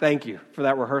got it. Thank you for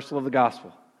that rehearsal of the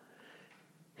gospel.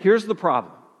 Here's the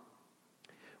problem.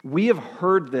 We have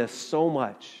heard this so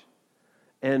much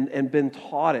and been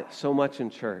taught it so much in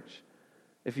church,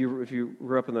 if you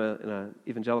grew up in an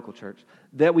evangelical church,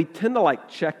 that we tend to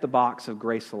check the box of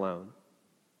grace alone.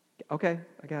 Okay,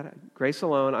 I got it. Grace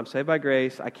alone. I'm saved by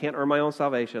grace. I can't earn my own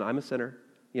salvation. I'm a sinner.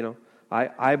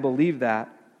 I believe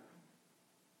that.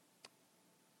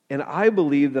 And I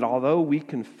believe that although we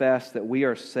confess that we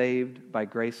are saved by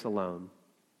grace alone,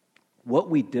 what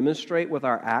we demonstrate with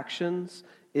our actions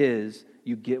is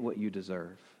you get what you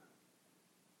deserve.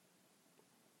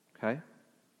 Okay?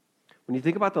 When you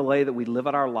think about the way that we live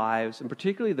out our lives, and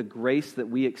particularly the grace that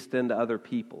we extend to other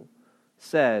people,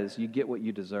 says you get what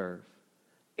you deserve.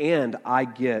 And I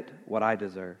get what I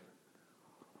deserve.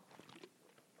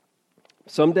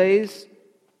 Some days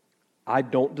I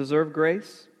don't deserve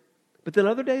grace, but then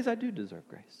other days I do deserve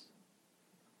grace.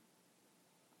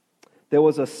 There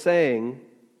was a saying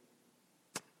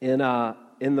in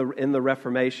the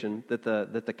Reformation that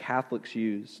the Catholics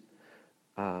used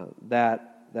that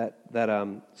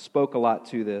spoke a lot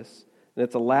to this, and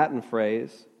it's a Latin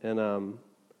phrase, and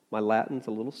my Latin's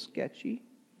a little sketchy,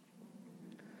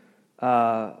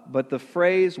 but the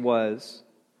phrase was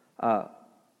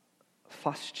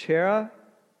 "Facere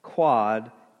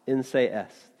quod in se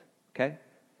est." Okay,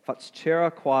 "Facere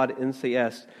quod in se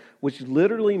est," which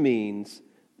literally means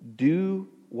 "do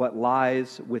what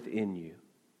lies within you,"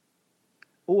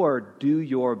 or "do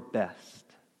your best."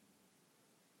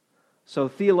 So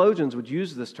theologians would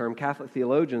use this term, Catholic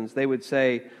theologians. They would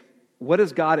say, what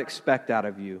does God expect out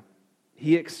of you?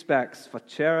 He expects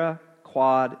 "facere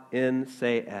quod in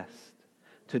se est,"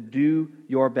 to do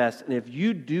your best. And if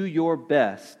you do your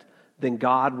best, then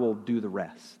God will do the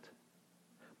rest.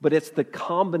 But it's the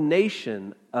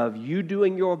combination of you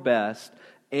doing your best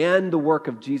and the work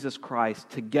of Jesus Christ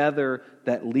together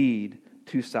that lead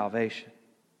to salvation.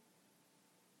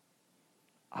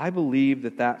 I believe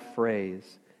that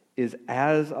phrase is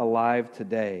as alive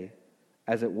today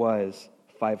as it was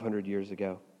 500 years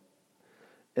ago.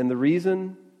 And the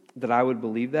reason that I would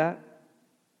believe that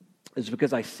is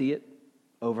because I see it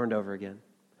over and over again.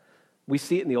 We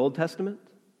see it in the Old Testament,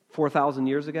 4,000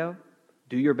 years ago.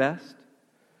 Do your best.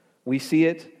 We see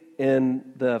it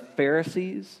in the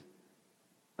Pharisees'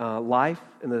 life,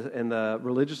 in the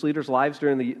religious leaders' lives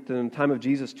during the time of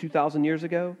Jesus 2,000 years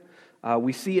ago.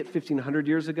 We see it 1,500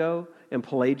 years ago in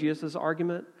Pelagius'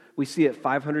 argument. We see it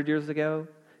 500 years ago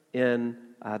in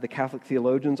the Catholic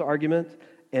theologians' argument.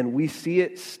 And we see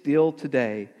it still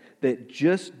today, that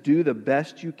just do the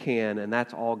best you can, and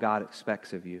that's all God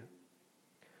expects of you.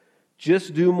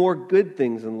 Just do more good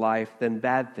things in life than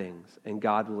bad things, and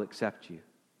God will accept you.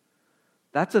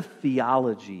 That's a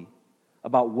theology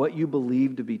about what you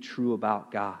believe to be true about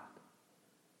God.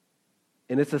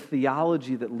 And it's a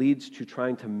theology that leads to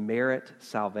trying to merit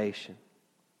salvation.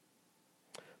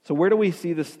 So where do we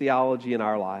see this theology in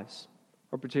our lives?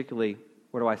 Or particularly,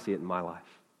 where do I see it in my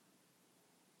life?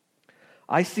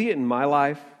 I see it in my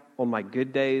life on my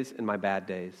good days and my bad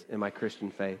days in my Christian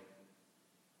faith.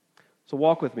 So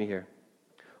walk with me here.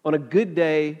 On a good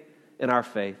day in our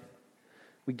faith,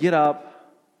 we get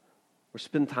up, we're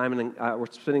spending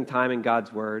time in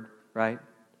God's Word, right?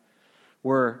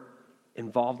 We're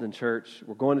involved in church.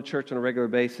 We're going to church on a regular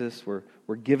basis.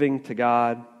 We're giving to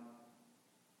God.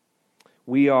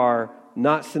 We are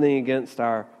not sinning against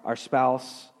our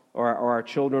spouse or our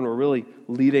children. We're really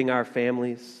leading our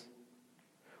families.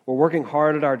 We're working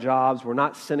hard at our jobs. We're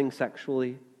not sinning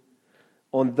sexually.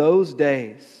 On those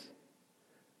days,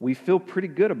 we feel pretty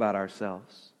good about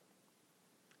ourselves.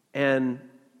 And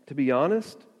to be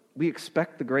honest, we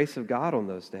expect the grace of God on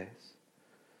those days.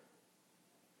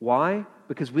 Why?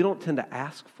 Because we don't tend to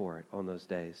ask for it on those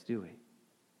days, do we?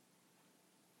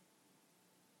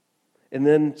 And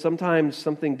then sometimes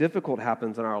something difficult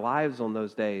happens in our lives on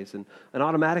those days, and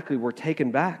automatically we're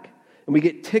taken back. And we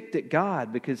get ticked at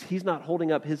God because He's not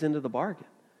holding up His end of the bargain.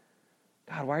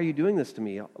 God, why are you doing this to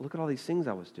me? Look at all these things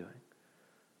I was doing.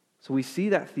 So we see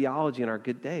that theology in our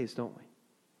good days, don't we?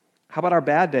 How about our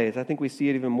bad days? I think we see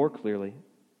it even more clearly.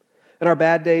 In our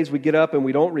bad days, we get up and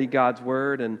we don't read God's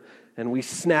Word, and we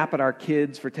snap at our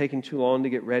kids for taking too long to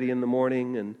get ready in the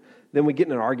morning, and then we get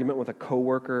in an argument with a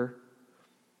coworker.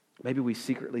 Maybe we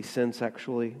secretly sin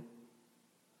sexually.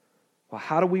 Well,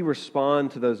 how do we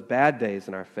respond to those bad days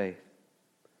in our faith?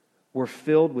 We're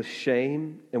filled with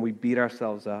shame and we beat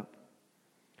ourselves up.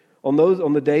 On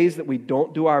the days that we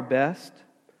don't do our best,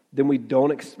 then we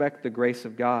don't expect the grace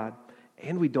of God,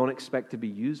 and we don't expect to be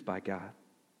used by God.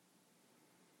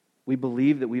 We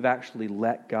believe that we've actually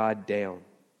let God down.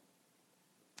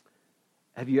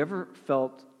 Have you ever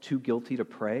felt too guilty to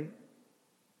pray?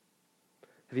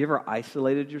 Have you ever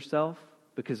isolated yourself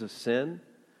because of sin?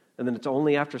 And then it's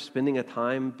only after spending a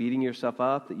time beating yourself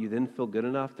up that you then feel good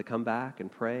enough to come back and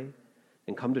pray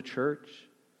and come to church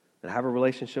and have a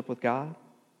relationship with God?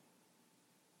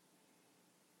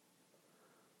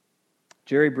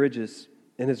 Jerry Bridges,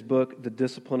 in his book, The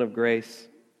Discipline of Grace,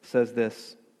 says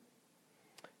this: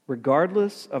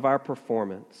 Regardless of our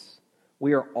performance,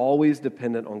 we are always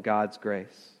dependent on God's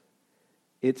grace.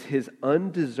 It's His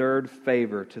undeserved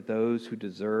favor to those who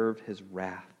deserve His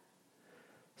wrath.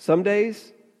 Some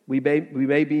days, we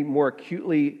may be more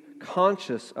acutely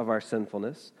conscious of our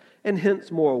sinfulness and hence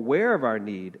more aware of our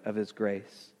need of His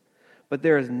grace. But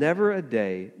there is never a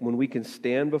day when we can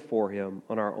stand before Him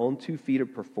on our own 2 feet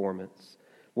of performance,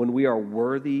 when we are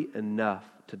worthy enough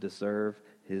to deserve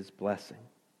His blessing.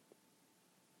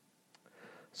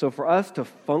 So for us to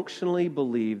functionally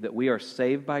believe that we are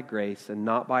saved by grace and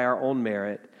not by our own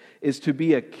merit is to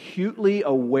be acutely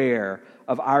aware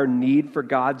of our need for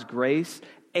God's grace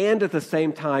and at the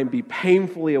same time be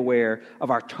painfully aware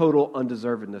of our total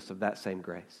undeservedness of that same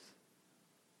grace.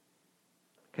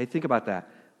 Okay, think about that.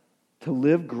 To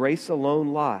live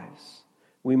grace-alone lives,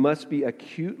 we must be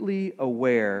acutely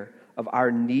aware of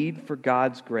our need for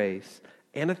God's grace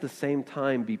and at the same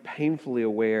time be painfully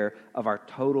aware of our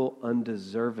total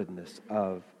undeservedness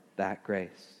of that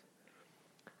grace.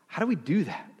 How do we do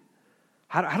that?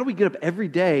 How do we get up every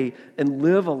day and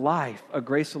live a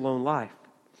grace-alone life?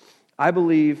 I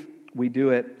believe we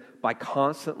do it by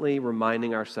constantly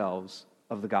reminding ourselves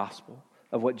of the gospel,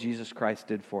 of what Jesus Christ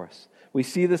did for us. We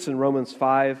see this in Romans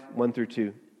 5, 1 through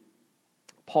 2.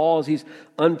 Paul, as he's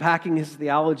unpacking his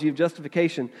theology of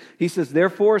justification, he says,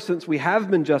 "Therefore, since we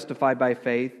have been justified by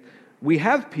faith, we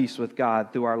have peace with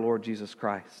God through our Lord Jesus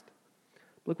Christ."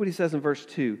 Look what he says in verse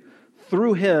 2.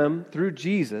 "Through Him, through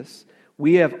Jesus,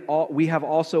 we have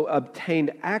also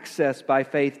obtained access by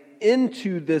faith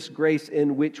into this grace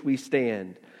in which we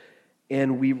stand,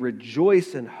 and we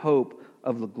rejoice in hope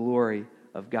of the glory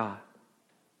of God."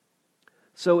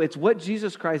 So it's what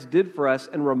Jesus Christ did for us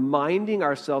and reminding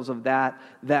ourselves of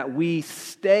that we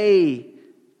stay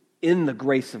in the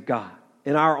grace of God,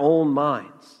 in our own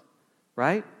minds,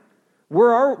 right?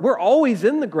 We're always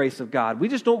in the grace of God. We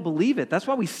just don't believe it. That's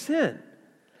why we sin.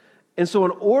 And so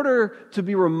in order to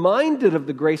be reminded of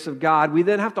the grace of God, we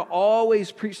then have to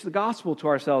always preach the gospel to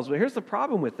ourselves. But here's the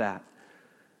problem with that.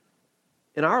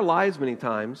 In our lives many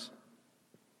times,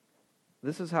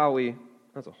 that's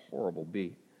a horrible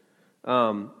beat.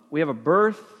 We have a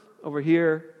birth over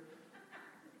here.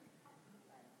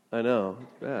 I know,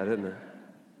 it's bad, isn't it?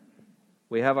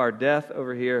 We have our death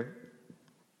over here.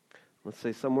 Let's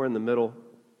say somewhere in the middle.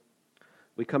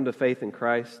 We come to faith in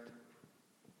Christ.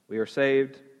 We are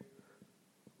saved.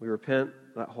 We repent,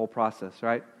 that whole process,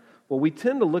 right? Well, we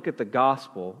tend to look at the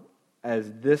gospel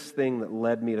as this thing that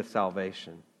led me to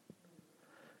salvation.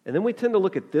 And then we tend to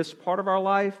look at this part of our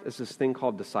life as this thing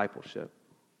called discipleship.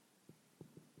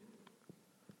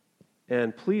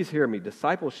 And please hear me,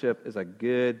 discipleship is a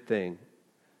good thing.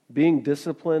 Being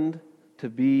disciplined to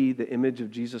be the image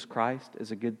of Jesus Christ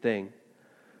is a good thing.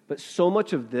 But so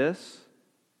much of this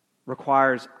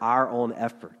requires our own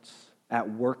efforts at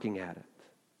working at it.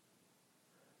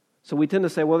 So we tend to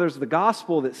say, well, there's the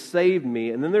gospel that saved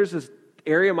me, and then there's this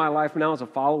area of my life now as a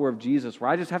follower of Jesus where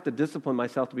I just have to discipline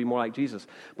myself to be more like Jesus.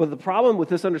 But the problem with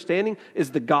this understanding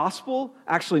is the gospel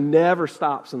actually never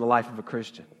stops in the life of a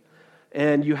Christian.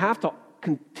 And you have to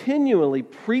continually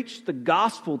preach the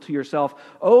gospel to yourself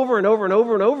over and over and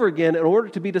over and over again in order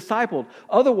to be discipled.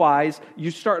 Otherwise,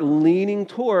 you start leaning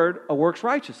toward a works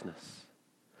righteousness.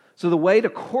 So the way to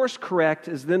course correct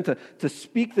is then to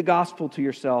speak the gospel to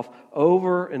yourself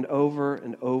over and over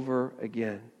and over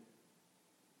again.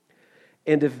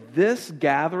 And if this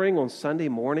gathering on Sunday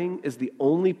morning is the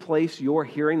only place you're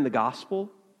hearing the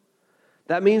gospel,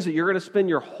 that means that you're going to spend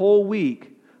your whole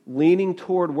week leaning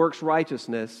toward works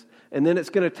righteousness, and then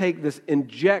it's going to take this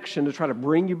injection to try to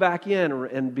bring you back in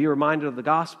and be reminded of the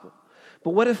gospel.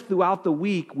 But what if throughout the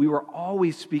week we were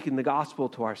always speaking the gospel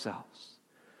to ourselves?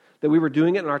 That we were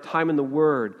doing it in our time in the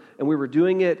Word, and we were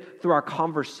doing it through our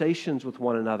conversations with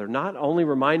one another, not only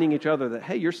reminding each other that,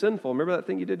 hey, you're sinful. Remember that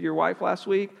thing you did to your wife last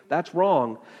week? That's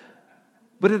wrong.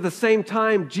 But at the same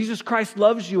time, Jesus Christ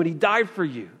loves you and He died for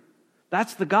you.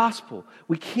 That's the gospel.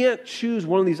 We can't choose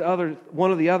one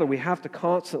or the other. We have to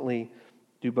constantly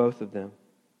do both of them.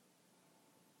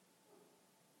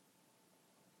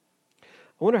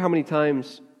 I wonder how many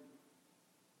times,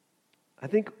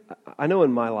 I know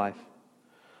in my life,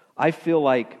 I feel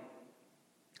like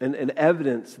an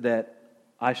evidence that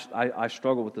I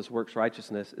struggle with this works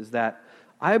righteousness is that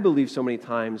I believe so many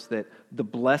times that the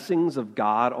blessings of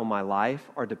God on my life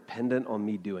are dependent on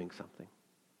me doing something.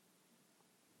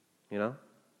 You know?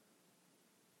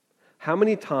 How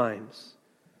many times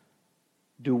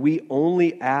do we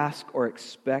only ask or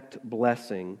expect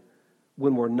blessing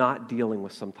when we're not dealing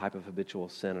with some type of habitual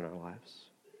sin in our lives?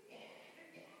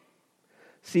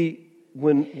 See,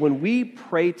 when we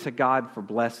pray to God for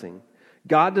blessing,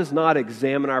 God does not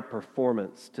examine our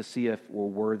performance to see if we're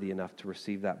worthy enough to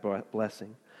receive that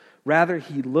blessing. Rather,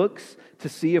 He looks to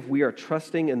see if we are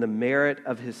trusting in the merit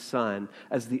of His Son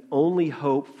as the only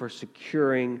hope for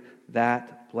securing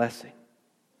that blessing.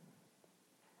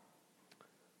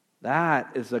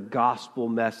 That is a gospel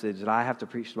message that I have to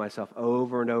preach to myself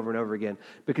over and over and over again.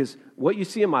 Because what you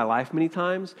see in my life many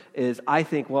times is I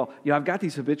think, well, I've got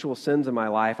these habitual sins in my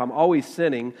life. I'm always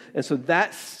sinning. And so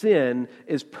that sin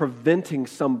is preventing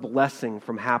some blessing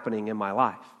from happening in my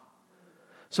life.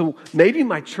 So maybe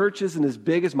my church isn't as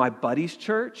big as my buddy's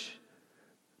church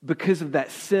because of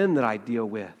that sin that I deal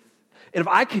with. And if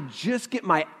I could just get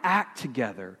my act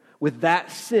together with that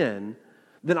sin,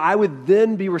 then I would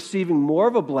then be receiving more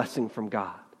of a blessing from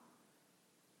God.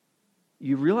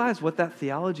 You realize what that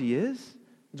theology is?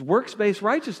 It's works-based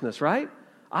righteousness, right?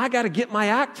 I got to get my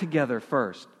act together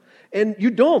first. And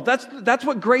you don't. That's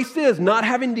what grace is, not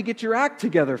having to get your act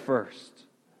together first.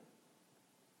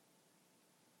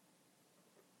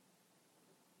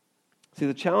 See,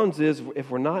 the challenge is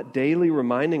if we're not daily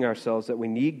reminding ourselves that we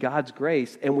need God's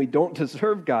grace and we don't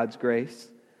deserve God's grace,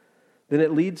 then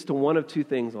it leads to one of two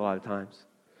things a lot of times.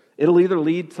 It'll either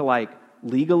lead to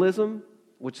legalism,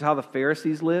 which is how the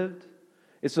Pharisees lived.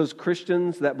 It's those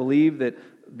Christians that believe that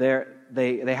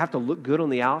they have to look good on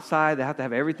the outside. They have to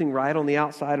have everything right on the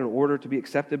outside in order to be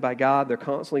accepted by God. They're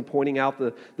constantly pointing out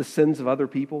the sins of other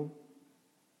people.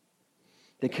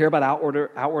 They care about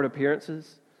outward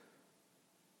appearances.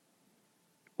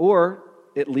 Or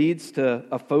it leads to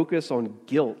a focus on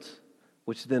guilt,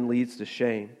 which then leads to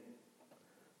shame.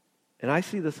 And I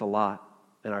see this a lot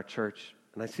in our church.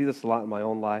 And I see this a lot in my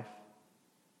own life.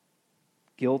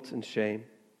 Guilt and shame.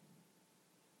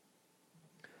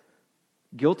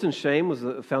 Guilt and shame was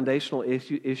a foundational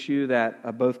issue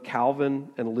that both Calvin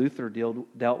and Luther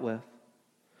dealt with.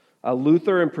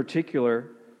 Luther in particular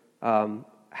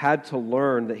had to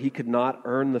learn that he could not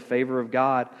earn the favor of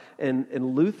God.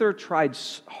 And Luther tried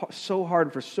so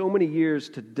hard for so many years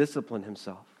to discipline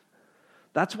himself.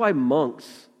 That's why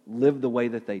monks live the way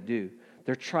that they do.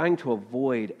 They're trying to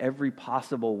avoid every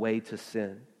possible way to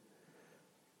sin.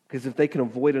 Because if they can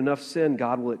avoid enough sin,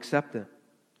 God will accept them.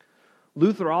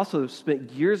 Luther also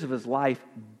spent years of his life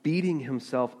beating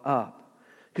himself up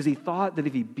because he thought that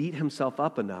if he beat himself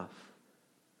up enough,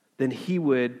 then he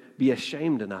would be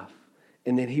ashamed enough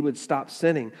and then he would stop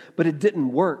sinning. But it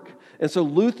didn't work. And so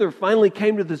Luther finally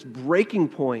came to this breaking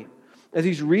point as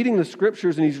he's reading the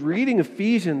scriptures and he's reading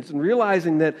Ephesians and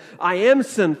realizing that I am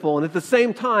sinful and at the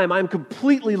same time I'm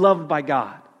completely loved by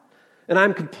God and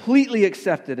I'm completely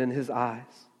accepted in His eyes.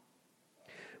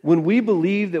 When we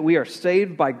believe that we are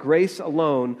saved by grace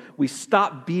alone, we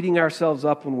stop beating ourselves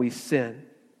up when we sin.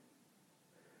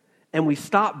 And we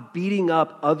stop beating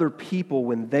up other people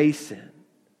when they sin.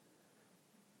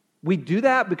 We do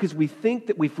that because we think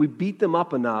that if we beat them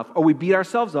up enough or we beat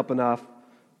ourselves up enough,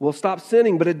 we'll stop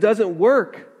sinning, but it doesn't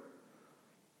work.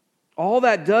 All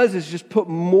that does is just put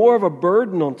more of a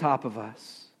burden on top of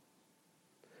us.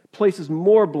 Places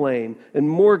more blame and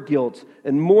more guilt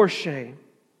and more shame.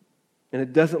 And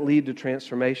it doesn't lead to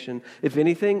transformation. If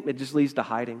anything, it just leads to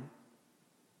hiding.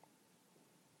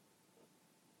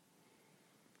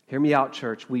 Hear me out,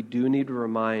 church. We do need to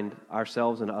remind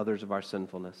ourselves and others of our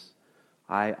sinfulness.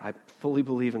 I fully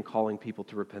believe in calling people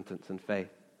to repentance and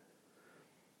faith.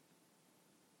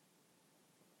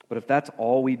 But if that's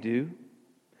all we do,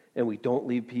 and we don't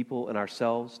leave people and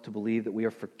ourselves to believe that we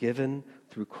are forgiven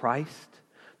through Christ,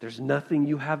 there's nothing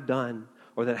you have done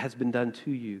or that has been done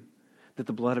to you that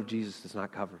the blood of Jesus does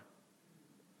not cover.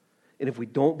 And if we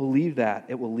don't believe that,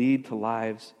 it will lead to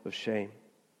lives of shame.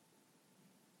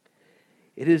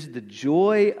 It is the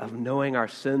joy of knowing our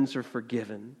sins are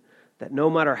forgiven, that no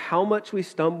matter how much we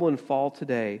stumble and fall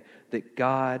today, that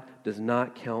God does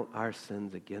not count our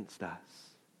sins against us.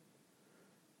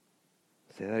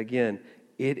 Say that again.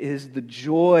 It is the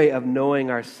joy of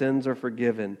knowing our sins are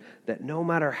forgiven, that no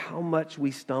matter how much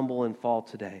we stumble and fall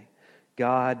today,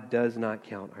 God does not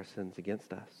count our sins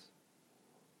against us.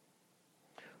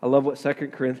 I love what 2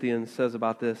 Corinthians says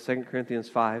about this. 2 Corinthians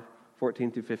 5,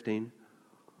 14 through 15.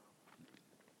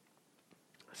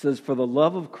 It says, "For the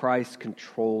love of Christ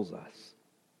controls us,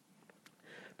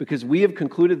 because we have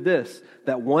concluded this,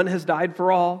 that one has died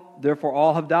for all, therefore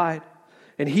all have died.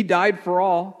 And He died for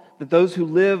all, that those who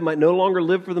live might no longer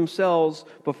live for themselves,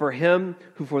 but for Him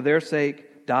who for their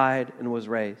sake died and was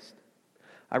raised."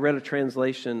 I read a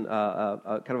translation,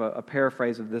 kind of a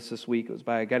paraphrase of this week. It was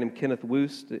by a guy named Kenneth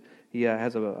Woost. He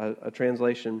has a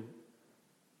translation.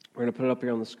 We're going to put it up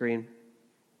here on the screen.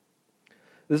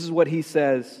 This is what he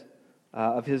says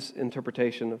of his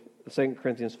interpretation of 2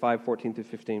 Corinthians 5, 14 through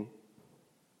 15.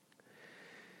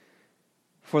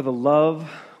 For the love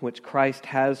which Christ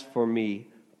has for me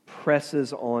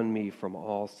presses on me from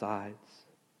all sides,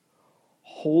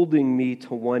 holding me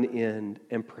to one end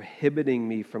and prohibiting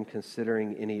me from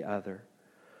considering any other,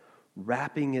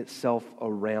 wrapping itself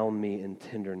around me in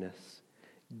tenderness,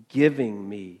 giving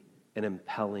me an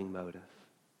impelling motive.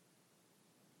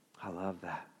 I love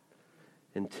that.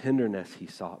 In tenderness, he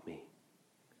sought me.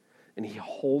 And he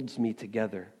holds me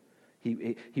together.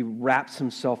 He wraps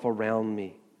himself around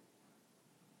me.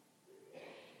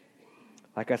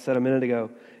 Like I said a minute ago,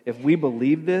 if we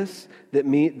believe this,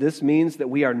 this means that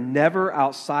we are never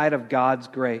outside of God's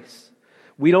grace.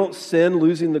 We don't sin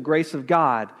losing the grace of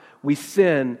God. We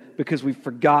sin because we've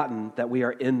forgotten that we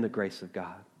are in the grace of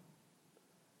God.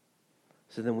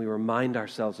 So then we remind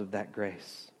ourselves of that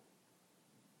grace.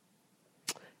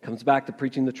 Comes back to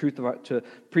preaching the truth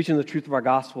of our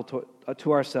gospel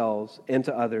to ourselves and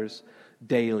to others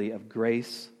daily, of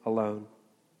grace alone.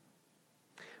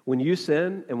 When you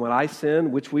sin and when I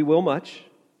sin, which we will much,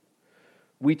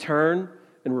 we turn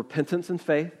in repentance and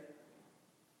faith,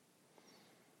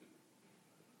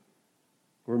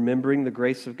 remembering the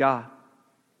grace of God.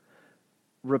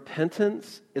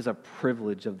 Repentance is a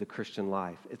privilege of the Christian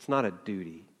life. It's not a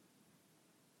duty.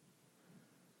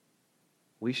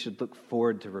 We should look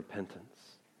forward to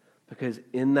repentance because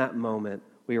in that moment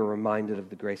we are reminded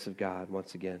of the grace of God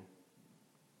once again.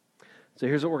 So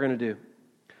here's what we're going to do.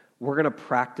 We're going to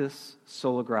practice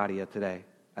Sola Gratia today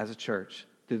as a church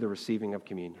through the receiving of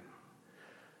communion.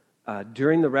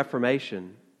 During the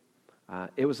Reformation,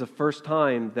 it was the first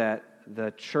time that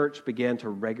the church began to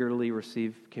regularly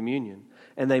receive communion.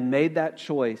 And they made that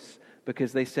choice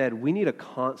because they said, we need a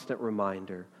constant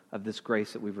reminder of this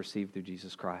grace that we've received through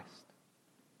Jesus Christ.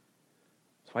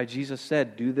 That's why Jesus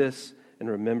said, do this in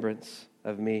remembrance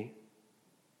of me.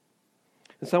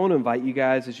 And so I want to invite you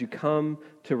guys, as you come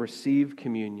to receive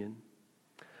communion,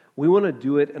 we want to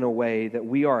do it in a way that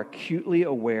we are acutely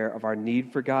aware of our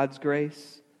need for God's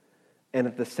grace and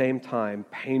at the same time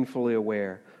painfully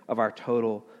aware of our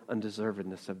total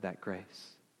undeservedness of that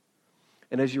grace.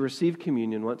 And as you receive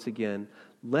communion, once again,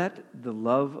 let the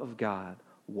love of God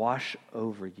wash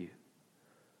over you.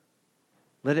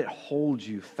 Let it hold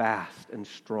you fast and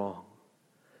strong.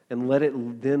 And let it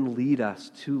then lead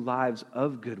us to lives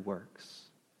of good works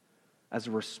as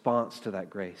a response to that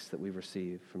grace that we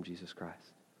receive from Jesus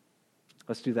Christ.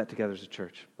 Let's do that together as a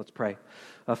church. Let's pray.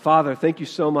 Father, thank you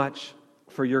so much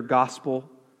for your gospel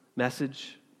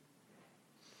message.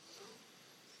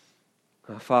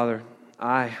 Father,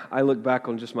 I look back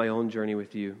on just my own journey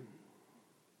with you,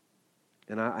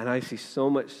 and I see so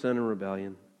much sin and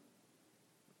rebellion.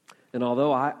 And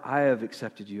although I have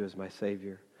accepted you as my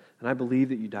Savior, and I believe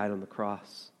that you died on the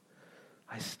cross,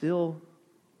 I still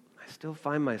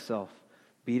find myself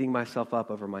beating myself up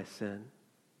over my sin.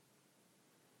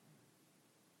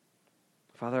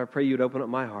 Father, I pray you'd open up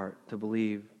my heart to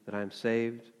believe that I am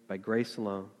saved by grace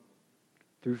alone,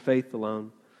 through faith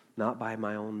alone, not by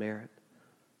my own merit.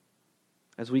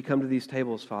 As we come to these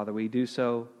tables, Father, we do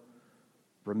so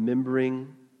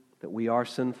remembering that we are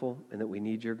sinful and that we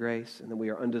need your grace and that we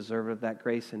are undeserved of that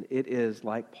grace. And it is,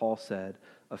 like Paul said,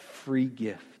 a free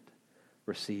gift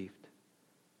received,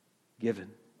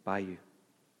 given by you.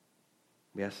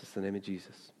 We ask this in the name of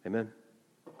Jesus. Amen.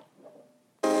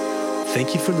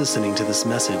 Thank you for listening to this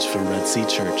message from Red Sea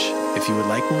Church. If you would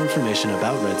like more information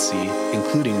about Red Sea,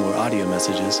 including more audio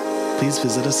messages, please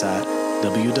visit us at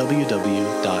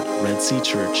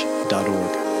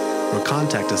www.redseachurch.org or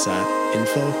contact us at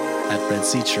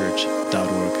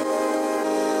info@redseachurch.org.